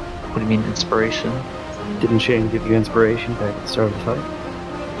 What do you mean inspiration? Didn't Shane give you inspiration back at the start of the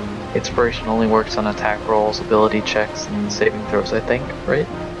fight? Inspiration only works on attack rolls, ability checks, and saving throws, I think, right?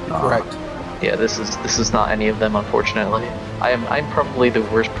 Correct. Yeah, this is not any of them, unfortunately. I'm probably the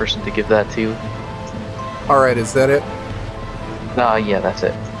worst person to give that to. Alright, is that it? Yeah, that's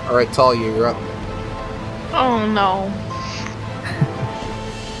it. Alright, Talia, you're up. Oh no.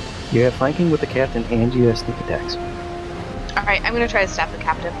 You have flanking with the captain and you have sneak attacks. All right, I'm gonna try to stab the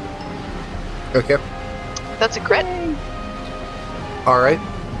captain. Okay. That's a crit. Alright.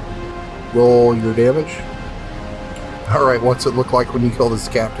 Roll your damage. Alright, what's it look like when you kill this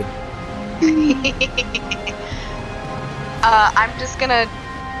captain? I'm just gonna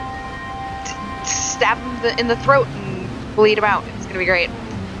stab him in the throat and bleed him out. It's gonna be great.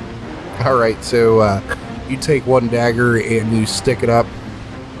 Alright, so you take one dagger and you stick it up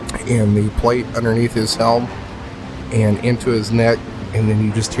in the plate underneath his helm and into his neck, and then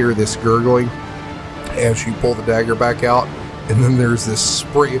you just hear this gurgling as you pull the dagger back out, and then there's this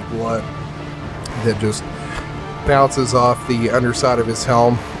spray of blood that just bounces off the underside of his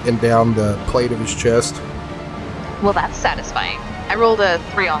helm and down the plate of his chest. Well, that's satisfying. I rolled a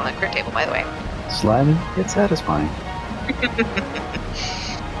 3 on the crit table, by the way. Slimy, it's satisfying.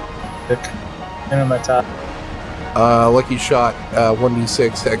 And on my top. Lucky shot,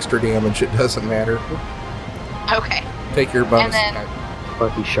 1d6 extra damage, it doesn't matter. Okay. Take your bonus And then- attack.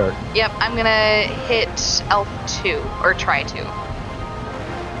 Lucky shark. Yep, I'm gonna hit Elf 2, or try to.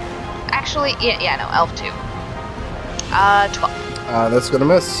 Actually, yeah, no, Elf 2. 12. That's gonna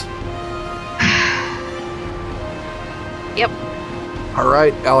miss. Yep.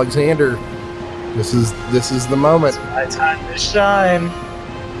 Alright, Alexander. This is the moment. My time to shine.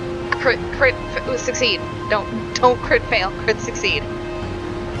 Crit succeed. Don't crit fail. Crit succeed.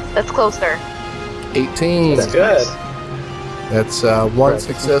 That's closer. 18. That's good. That's 1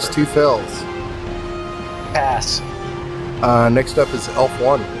 success, 2 fails. Pass. Next up is Elf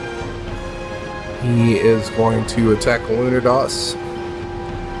 1. He is going to attack Lunados.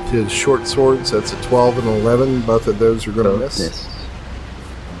 His short swords, that's a 12 and 11. Both of those are going to miss.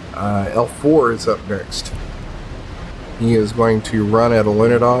 Elf 4 is up next. He is going to run at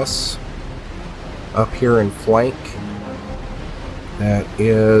Lunados up here in flank. That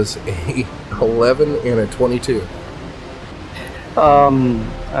is a 11 and a 22.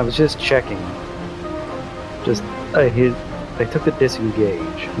 I was just checking. I took the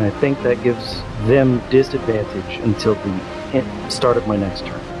disengage, and I think that gives them disadvantage until the start of my next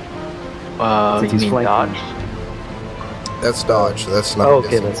turn. Since You he's mean flanking. dodge? That's dodge. That's not. Oh,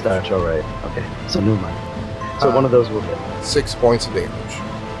 okay, disengage. that's dodge. All right. Okay, so never mind. So one of those will hit. 6 points of damage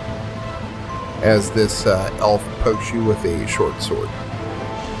as this elf pokes you with a short sword.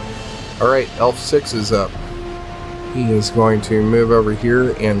 Alright, Elf 6 is up. He is going to move over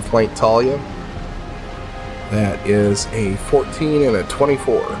here and flank Talia. That is a 14 and a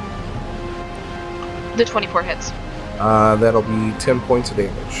 24. The 24 hits. That'll be 10 points of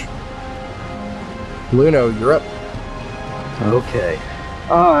damage. Luno, you're up. Okay.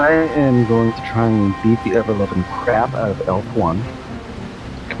 I am going to try and beat the ever-loving crap out of Elf 1.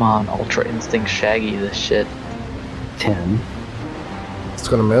 Come on, Ultra Instinct Shaggy this shit. 10, It's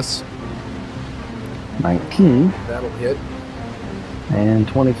going to miss. 19, That'll hit. and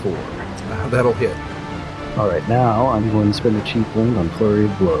 24. That'll hit. Alright, now I'm going to spend a cheap wound on Flurry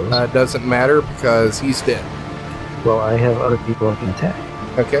of Blows. Doesn't matter because he's dead. Well, I have other people I can attack.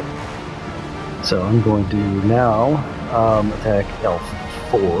 Okay. So I'm going to now attack Elf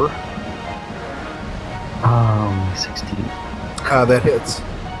 4. 16. That hits.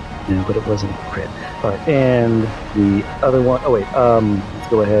 No, but it wasn't a crit. Alright, and the other one... Oh, wait. Let's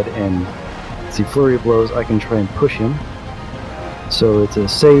go ahead and see. Flurry of Blows, I can try and push him. So it's a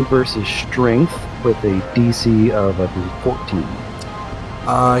save versus strength with a DC of, I believe,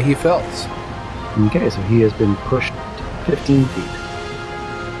 14. He fails. Okay, so he has been pushed 15 feet.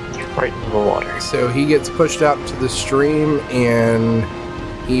 Right into the water. So he gets pushed out into the stream, and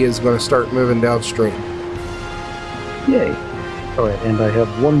he is going to start moving downstream. Yay. Alright, and I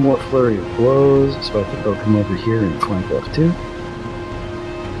have one more Flurry of Blows, so I think I'll come over here and flank F2.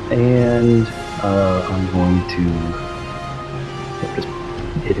 And I'm going to just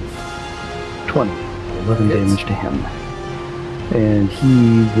hit him. 20. 11 Hits. damage to him. And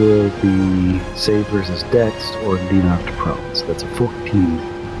he will be save versus Dex or be knocked prone. So that's a 14,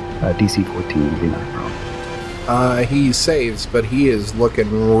 DC 14 to be knocked prone. He saves, but he is looking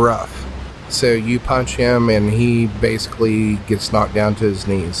rough. So you punch him, and he basically gets knocked down to his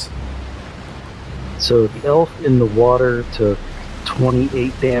knees. So the elf in the water took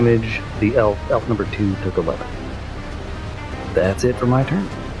 28 damage. The elf number 2 took 11. That's it for my turn.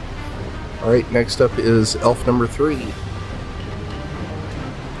 Alright, next up is elf number 3.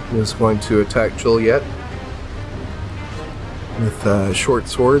 He is going to attack Juliet with a short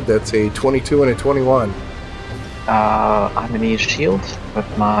sword. That's a 22 and a 21. I'm gonna use shield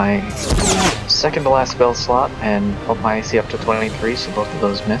with my second to last spell slot and bump my AC up to 23, so both of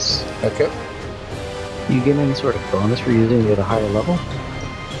those miss. Okay. You get any sort of bonus for using it at a higher level?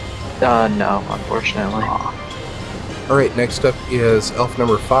 No, unfortunately. Alright, next up is elf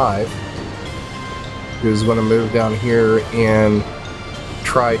number 5, who's going to move down here and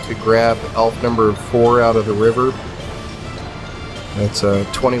try to grab elf number 4 out of the river. That's a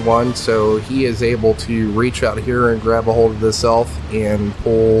 21, so he is able to reach out here and grab a hold of this elf and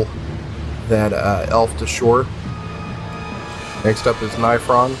pull that elf to shore. Next up is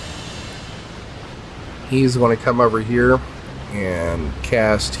Nifron. He's going to come over here and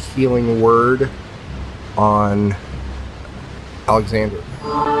cast Healing Word on Alexander.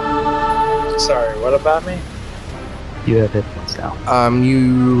 Sorry, what about me? You have hit points now.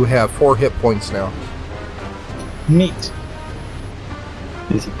 You have 4 hit points now. Neat.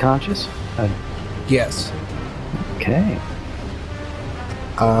 Is he conscious? Yes. Okay.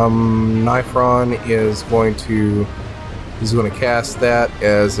 Nifron is going to cast that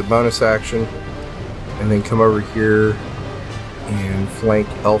as a bonus action, and then come over here and flank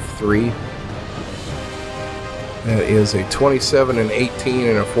Elf 3. That is a 27, an 18,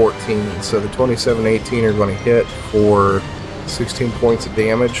 and a 14. So the 27 and 18 are going to hit for 16 points of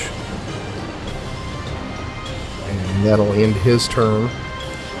damage. And that'll end his turn.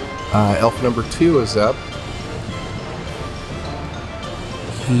 Elf number 2 is up.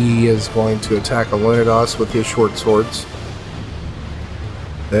 He is going to attack Alunidas with his short swords.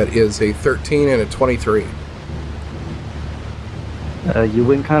 That is a 13 and a 23. You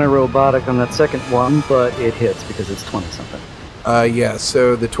went kind of robotic on that second one, but it hits because it's 20-something. Yeah,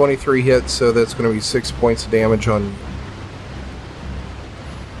 so the 23 hits, so that's going to be 6 points of damage on you.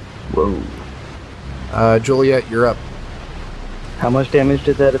 Whoa. Juliet, you're up. How much damage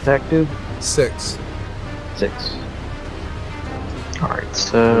did that attack do? 6. 6. Alright,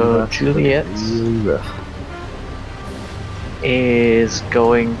 so That's Juliet really rough. is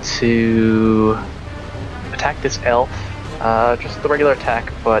going to attack this elf. Just the regular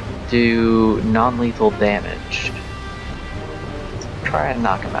attack, but do non-lethal damage. Try and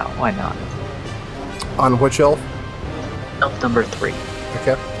knock him out. Why not? On which elf? Elf number 3.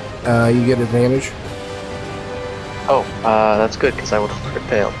 Okay. You get advantage. Oh, that's good, because I would have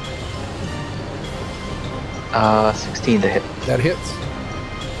failed. 16 to hit. That hits.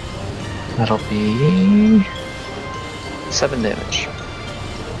 That'll be 7 damage.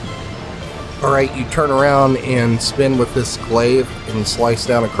 Alright, you turn around and spin with this glaive and slice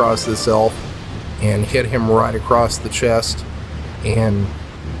down across this elf and hit him right across the chest. And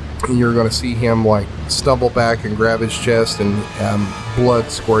you're going to see him like stumble back and grab his chest, and blood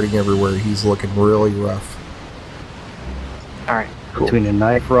squirting everywhere. He's looking really rough. Alright, cool. Between a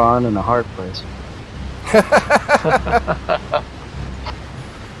knife run and a hard place.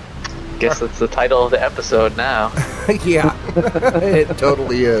 Guess that's the title of the episode now. Yeah, it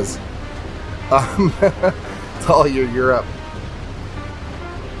totally is. Talia, you're up.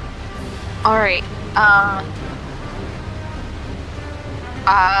 Alright.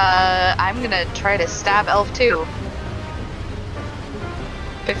 I'm gonna try to stab Elf 2.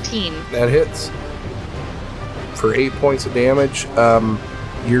 15. That hits. For 8 points of damage,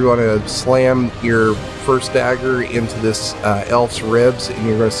 you're going to slam your first dagger into this elf's ribs, and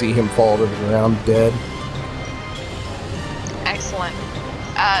you're going to see him fall to the ground dead. Excellent.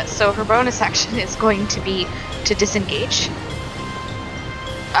 So her bonus action is going to be to disengage,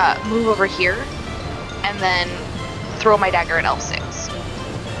 move over here, and then throw my dagger at Elf 6.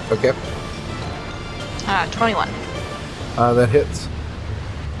 Okay. 21. That hits.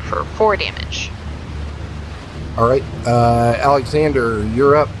 For 4 damage. Alright. Alexander,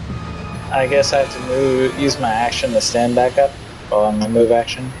 you're up. I guess I have to use my action to stand back up while I'm my move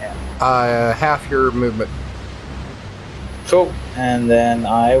action. Yeah. Half your movement. Cool. And then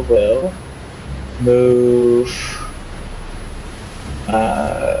I will move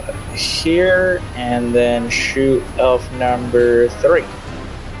here and then shoot elf number 3.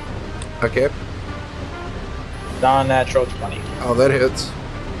 Okay. Non-natural 20 Oh, that hits.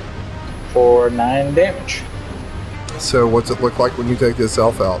 for 9 damage. So what's it look like when you take this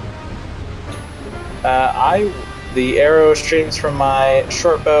elf out? The arrow streams from my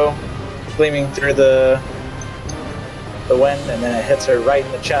short bow, gleaming through the wind, and then it hits her right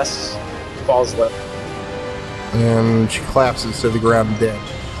in the chest, falls limp. And she collapses to the ground dead.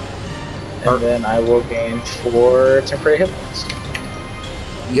 And then I will gain 4 temporary hit points.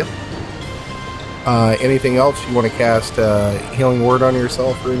 Yep. Anything else you want to cast healing word on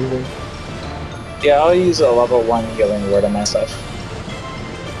yourself or anything? Yeah, I'll use a level 1 healing word on myself.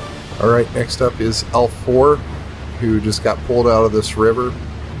 Alright, next up is Elf 4, who just got pulled out of this river.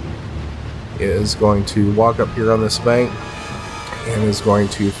 Is going to walk up here on this bank and is going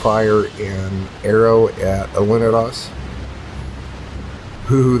to fire an arrow at Alunidas.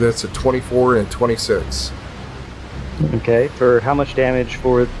 Ooh, that's a 24 and a 26. Okay, for how much damage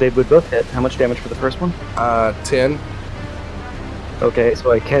for... They would both hit. How much damage for the first one? 10. Okay,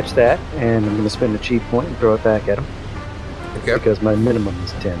 so I catch that, and I'm going to spend a cheat point and throw it back at him. Okay. Because my minimum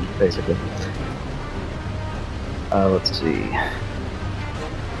is 10, basically. Let's see.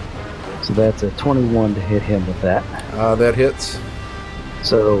 So that's a 21 to hit him with that. That hits.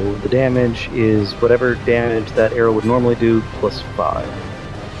 So the damage is whatever damage that arrow would normally do, plus 5.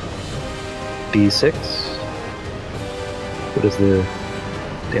 D6. What is the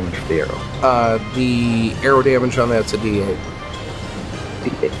damage for the arrow? The arrow damage on that's a D8.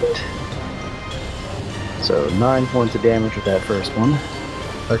 D8. So 9 points of damage with that first one.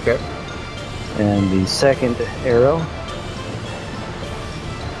 Okay. And the second arrow,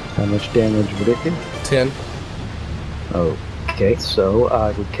 how much damage would it do? 10. Okay, so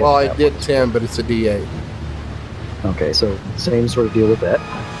I would catch Well, I that did one. 10, but it's a D8. Okay, so same sort of deal with that.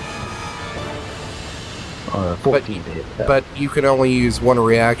 14 to hit that. But you can only use one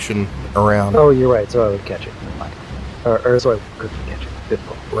reaction around. Oh, you're right, so I would catch it. Never mind. Or so I couldn't catch it. Good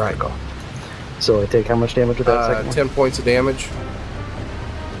call. Right. Good call. So I take how much damage with that second one? 10 points of damage.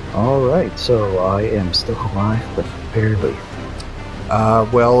 Alright, so I am still alive, but barely.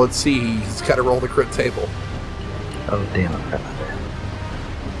 Well, let's see. He's got to roll the crit table. Oh, damn, I forgot about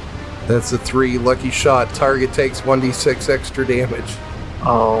that. That's a 3. Lucky shot. Target takes 1d6 extra damage.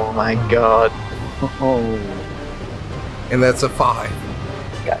 Oh my god. Oh, And that's a 5.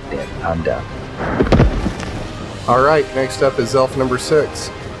 god damn it, I'm done. Alright, next up is elf number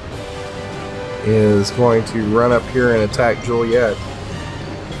 6. Is going to run up here and attack Juliet.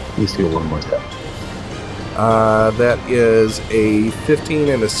 Needs to go one more step. That is a 15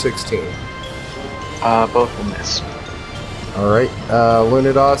 and a 16. Both will miss. Alright,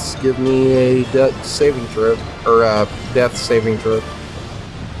 Lunidas, give me a death saving throw. Or death saving throw.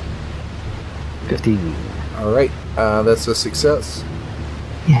 15. Alright, that's a success.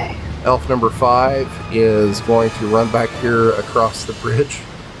 Yay. Elf number 5 is going to run back here across the bridge.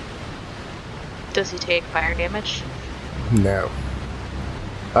 Does he take fire damage? No.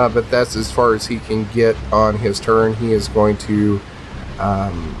 But that's as far as he can get on his turn. He is going to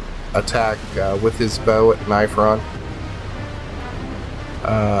attack with his bow at Nifron.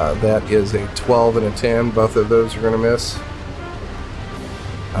 That is a 12 and a 10. Both of those are going to miss.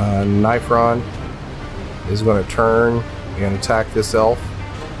 Nifron is going to turn and attack this elf.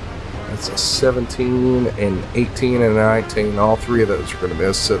 That's a 17, an 18, and a 19. All 3 of those are going to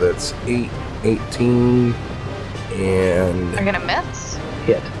miss. So that's 8, 18, and... Are you gonna miss?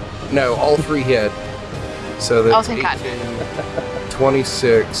 Hit. No, all 3 hit. So that's Oh, thank God. 18,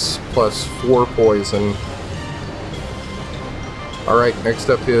 26 plus 4 poison. Alright, next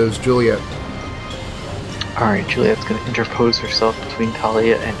up is Juliet. Alright, Juliet's going to interpose herself between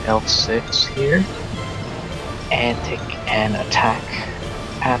Talia and L6 here. And take an attack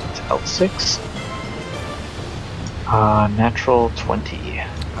at L6. Natural 20.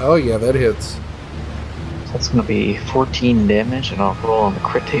 Oh yeah, that hits. So that's going to be 14 damage, and I'll roll on the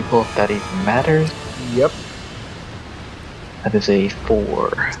crit table if that even matters. Yep. That is a 4.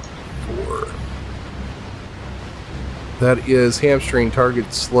 4. That is hamstring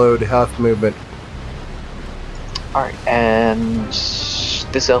target slowed half movement. Alright, and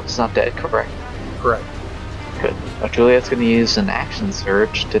this elf is not dead, correct? Correct. Good. Now Juliet's going to use an action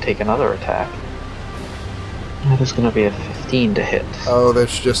surge to take another attack. That is going to be a 15 to hit. Oh,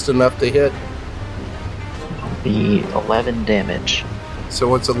 that's just enough to hit. Be 11 damage. So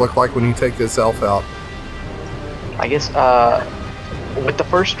what's it look like when you take this elf out? I guess, with the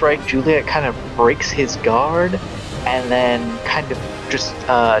first strike, Juliet kind of breaks his guard, and then kind of just,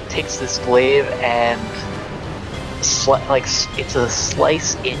 takes this glaive and, it's a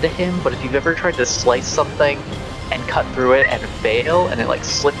slice into him, but if you've ever tried to slice something and cut through it and fail, and it,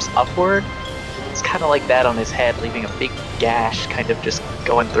 slips upward, it's kind of like that on his head, leaving a big gash kind of just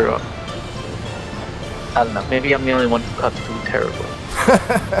going through him. I don't know, maybe I'm the only one who cuts through terribly.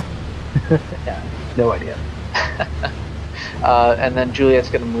 Yeah, no idea. And then Juliet's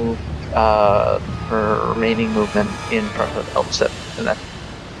going to move her remaining movement in front of L7. And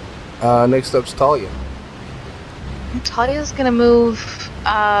that, Next up's Talia. Talia's gonna move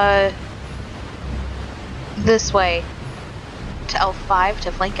this way to L5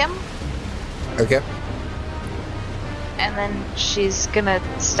 to flank him, Okay. and then she's gonna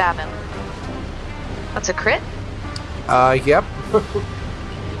stab him. That's a crit. Yep.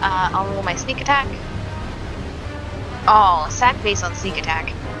 I'll roll my sneak attack. Oh, sack base on sneak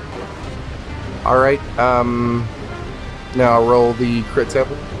attack. Alright, now roll the crit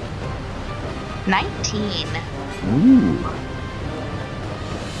sample. 19. Ooh.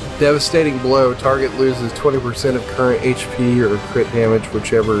 Devastating blow. Target loses 20% of current HP or crit damage,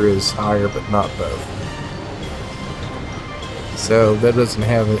 whichever is higher, but not both. So that doesn't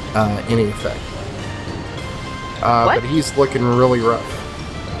have any effect. What? But he's looking really rough.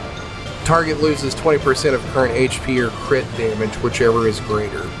 Target loses 20% of current HP or crit damage, whichever is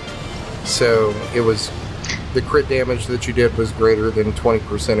greater. So it was the crit damage that you did was greater than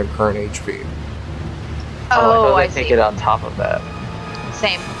 20% of current HP. Oh, I I take see. it on top of that.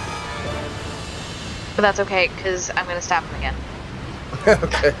 Same. But that's okay, because I'm gonna stab him again.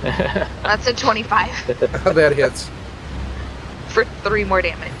 Okay, That's a 25 that hits. for 3 more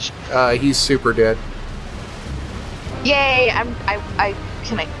damage. He's super dead. Yay!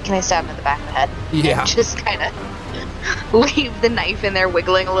 Can I stab him in the back of the head? Yeah. And just kind of leave the knife in there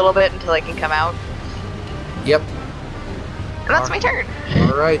wiggling a little bit until I can come out. Yep. And that's my turn.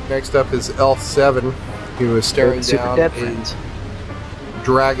 All right. Next up is Elf 7, who is staring Super down dead a friends.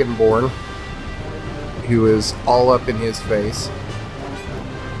 Dragonborn, who is all up in his face.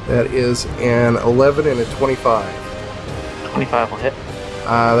 That is an 11 and a 25. 25 will hit.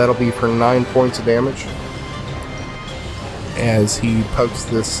 That'll be for 9 points of damage. As he pokes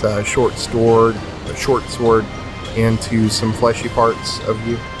this short sword into some fleshy parts of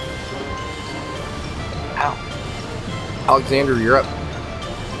you. Ow. Alexander, you're up.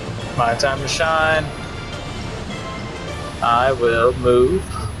 My time to shine. I will move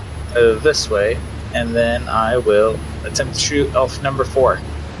this way, and then I will attempt to shoot elf number 4.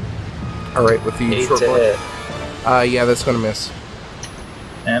 All right, with the 8 short to bow. hit, Yeah, that's going to miss.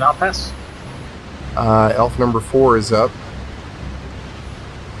 and I'll pass. Elf number 4 is up.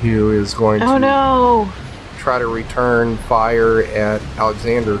 Who is going Oh to no! try to return fire at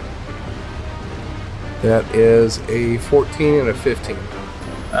Alexander. That is a 14 and a 15.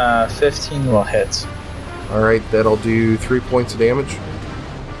 15 will hit. All right, that'll do 3 points of damage.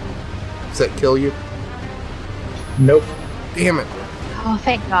 Does that kill you? Nope. Damn it. Oh,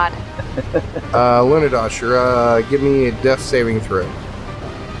 thank God. Lunadosh, give me a death saving throw.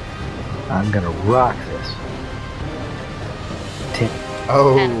 I'm gonna rock this. 10.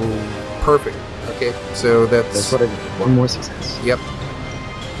 Oh, 10. perfect. Okay, so That's that's... what I did. One more success. Yep.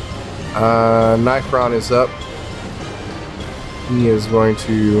 Nifron is up. He is going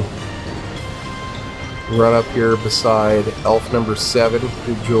to run up here beside elf number 7,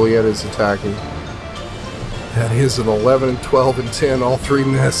 who Juliet is attacking. That is an 11, 12, and 10. All 3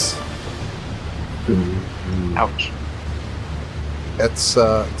 miss. Ouch.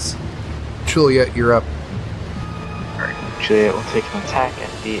 That's Juliet, you're up. Alright, Juliet will take an attack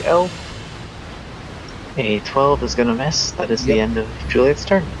at the elf. A 12 is gonna miss. That is the Yep. end of Juliet's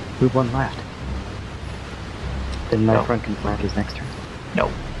turn. Who won last? Then Nifron can flank his next turn. No,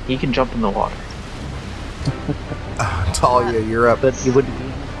 he can jump in the water. Talia, you're up. But he wouldn't be.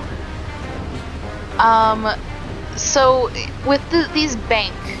 So with these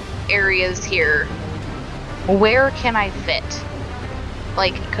bank areas here, where can I fit?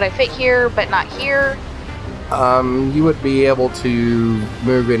 Like, could I fit here but not here? You would be able to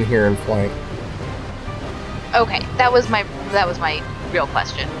move in here and flank. Okay, that was my real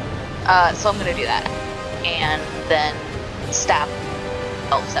question. So I'm gonna do that, and then stab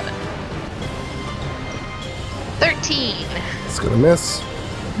Elf 7. 13. It's gonna miss.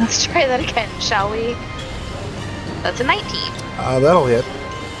 Let's try that again, shall we? That's a 19. That'll hit.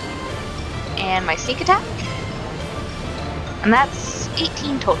 And my sneak attack, and that's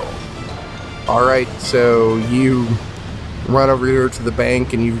 18 total. Alright, so you run over here to the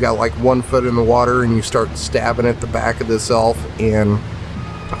bank and you've got like 1 foot in the water and you start stabbing at the back of this elf, and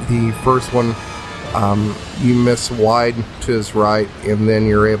the first one you miss wide to his right, and then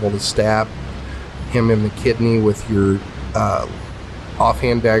you're able to stab him in the kidney with your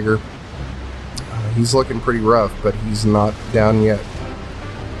offhand dagger. He's looking pretty rough, but he's not down yet.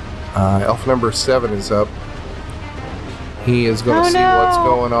 Elf number 7 is up. He is going to see what's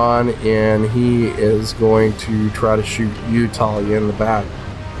going on, and he is going to try to shoot you, Talia, in the back.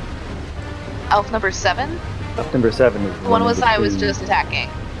 Elf number 7? Elf number 7 is The one in was I was between. just attacking.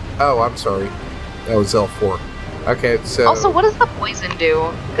 Oh, I'm sorry. That was Elf 4. Okay, so Also, what does the poison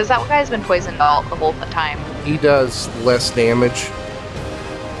do? Because that guy's been poisoned the whole time. he does less damage.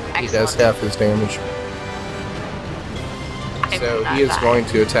 He does Excellent. half his damage. I So will not he is die. going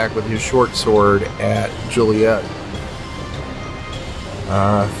to attack with his short sword at Juliet.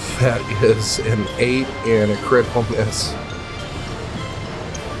 That is an 8 and a critical miss.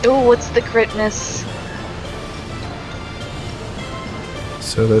 Ooh, what's the crit miss?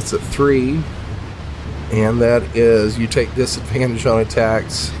 So that's a 3. And that is, you take disadvantage on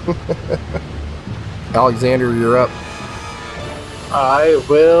attacks. Alexander, you're up. I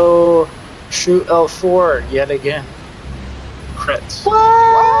will shoot L4 yet again. Crit.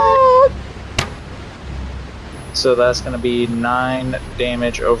 What? So that's going to be 9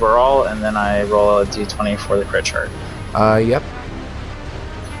 damage overall, and then I roll a d20 for the crit chart. Yep.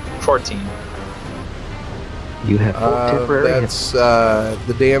 14. You have full temporary hits. That's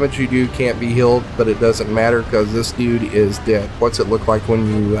the damage you do can't be healed, but it doesn't matter because this dude is dead. What's it look like when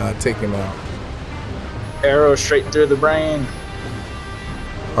you take him out? Arrow straight through the brain.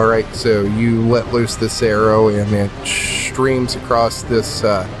 Alright, so you let loose this arrow and it streams across this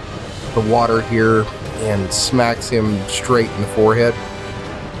the water here and smacks him straight in the forehead.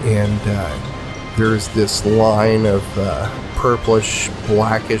 And there's this line of purplish,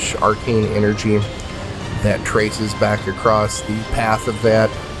 blackish arcane energy that traces back across the path of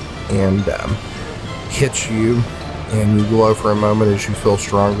that and hits you, and you glow for a moment as you feel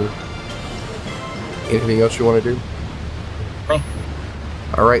stronger. Anything else you want to do? Me.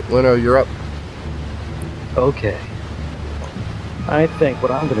 Alright, Leno, you're up. Okay. I think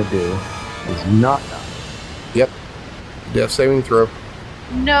what I'm going to do is not die. Yep. Death saving throw.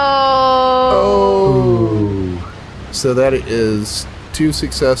 No. Oh. So that is 2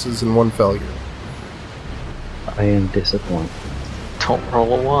 successes and 1 failure. I am disappointed. Don't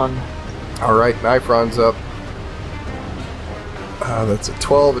roll a 1. Alright, Nifron's up. That's a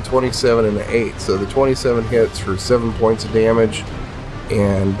 12, a 27, and an 8. So the 27 hits for 7 points of damage.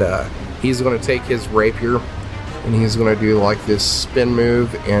 And he's going to take his rapier and he's going to do like this spin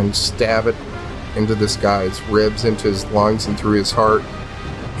move and stab it into this guy's ribs, into his lungs, and through his heart.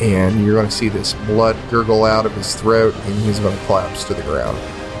 And you're going to see this blood gurgle out of his throat, and he's going to collapse to the ground,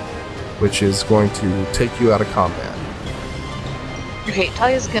 which is going to take you out of combat. Okay,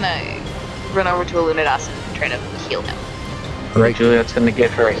 Talia's gonna run over to Illuminatus and try to heal him. Alright, Juliet's going to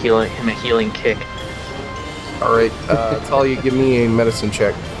give her him a healing kick. alright, Talia, give me a medicine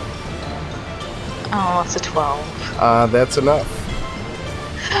check. Oh, it's a 12. That's enough.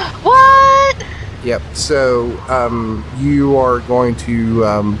 What? Yep, so you are going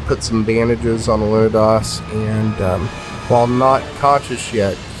to put some bandages on Illuminatus, and while not conscious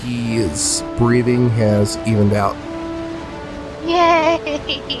yet, his breathing has evened out. Yay!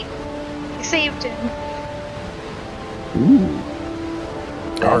 You saved him. Ooh.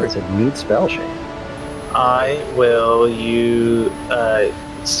 That Alright. is a neat spell, Shane. I will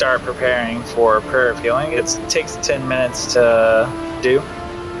start preparing for prayer of healing. It takes 10 minutes to do,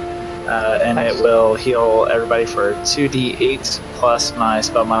 and Nice. it will heal everybody for 2d8 plus my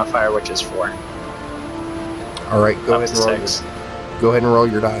spell modifier, which is 4. Alright, go Up ahead to and roll. 6. Go ahead and roll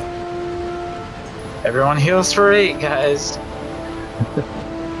your die. Everyone heals for 8, guys.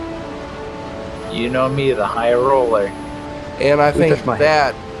 You know me, the high roller. And I think touched my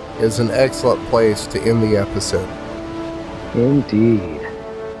that is an excellent place to end the episode. Indeed.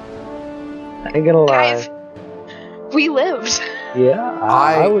 I ain't gonna lie. Guys, we lived. Yeah,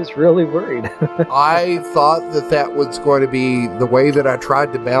 I I- was really worried. I thought that was going to be the way that I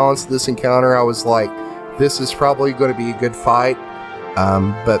tried to balance this encounter. I was like, this is probably going to be a good fight,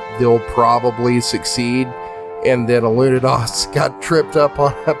 but they'll probably succeed. And then Illuminados got tripped up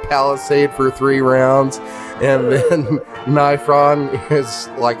on a palisade for 3 rounds. And then Nifron is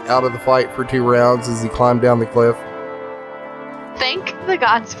like out of the fight for 2 rounds as he climbed down the cliff. Thank the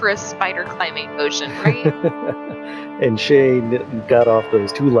gods for a spider climbing potion, right? And Shane got off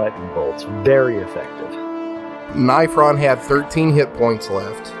those 2 lightning bolts. Very effective. Nifron had 13 hit points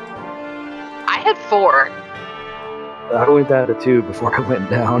left. I had 4. I went down to 2 before I went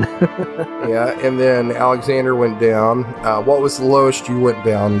down. Yeah, and then Alexander went down. What was the lowest you went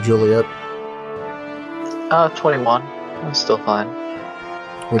down, Juliet? 21. I'm still fine.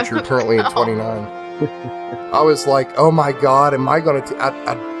 Which you're currently at 29. I was like, oh my god, am I going to...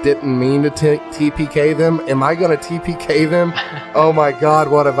 I didn't mean to TPK them. Am I going to TPK them? Oh my god,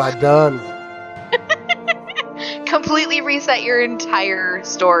 what have I done? Completely reset your entire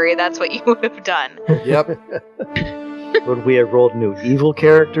story. That's what you would have done. Yep. Would we have rolled new evil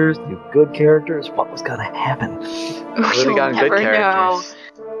characters, new good characters? What was gonna happen? Would've You'll gotten good never know. characters.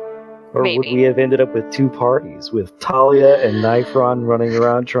 Or Maybe. would we have ended up with 2 parties, with Talia and Nifron running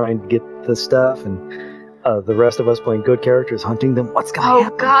around trying to get the stuff, and the rest of us playing good characters hunting them? What's gonna Oh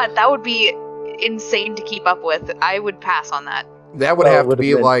happen? god, that would be insane to keep up with. I would pass on that. That would Well, it have to would've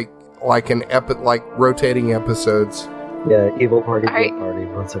be been- like an like rotating episodes. Yeah, evil party, good Alright. party,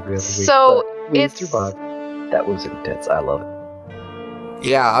 once every other week. So, But we it's- survived. That was intense. I love it.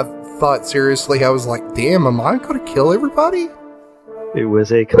 Yeah, I thought seriously, I was like, damn, am I going to kill everybody? It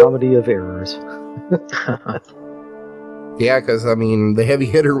was a comedy of errors. Yeah, because, I mean, the heavy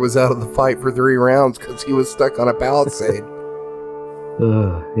hitter was out of the fight for 3 rounds because he was stuck on a palisade.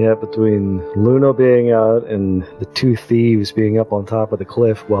 Yeah, between Luna being out and the 2 thieves being up on top of the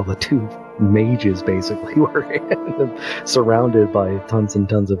cliff while the 2 mages basically were surrounded by tons and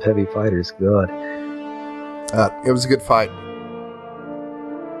tons of heavy fighters. God. It was a good fight.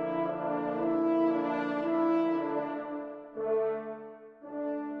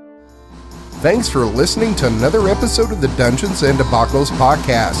 Thanks for listening to another episode of the Dungeons and Debacles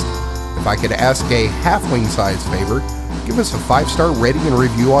podcast. If I could ask a halfling-sized favor, give us a 5-star rating and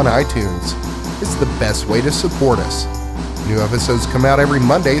review on iTunes. It's the best way to support us. New episodes come out every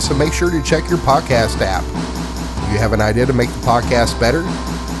Monday, so make sure to check your podcast app. If you have an idea to make the podcast better,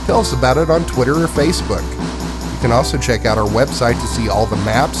 tell us about it on Twitter or Facebook. You can also check out our website to see all the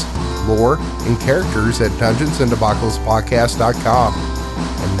maps, lore, and characters at dungeonsanddebacklespodcast.com.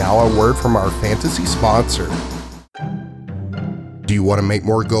 And now a word from our fantasy sponsor. Do you want to make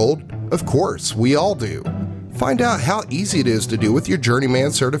more gold? Of course, we all do. Find out how easy it is to do with your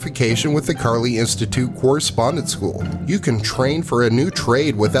Journeyman certification with the Carly Institute Correspondence School. You can train for a new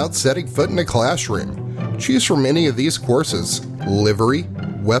trade without setting foot in a classroom. Choose from any of these courses: livery,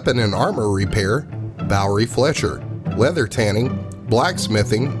 weapon and armor repair, Bowery Fletcher, leather tanning,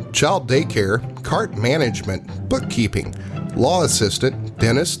 blacksmithing, child daycare, cart management, bookkeeping, law assistant,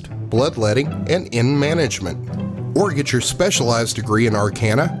 dentist, bloodletting, and inn management. Or get your specialized degree in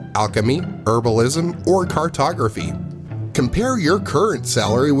arcana, alchemy, herbalism, or cartography. Compare your current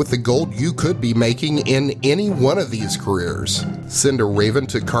salary with the gold you could be making in any one of these careers. Send a raven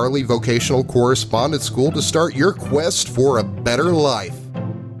to Carly Vocational Correspondence School to start your quest for a better life.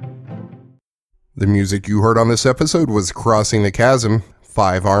 The music you heard on this episode was Crossing the Chasm,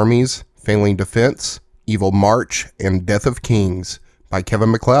 5 Armies, Failing Defense, Evil March, and Death of Kings by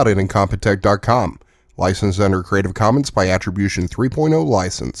Kevin MacLeod at Incompetech.com. Licensed under Creative Commons by Attribution 3.0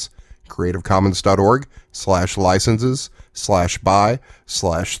 license.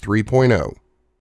 CreativeCommons.org/licenses/by/3.0.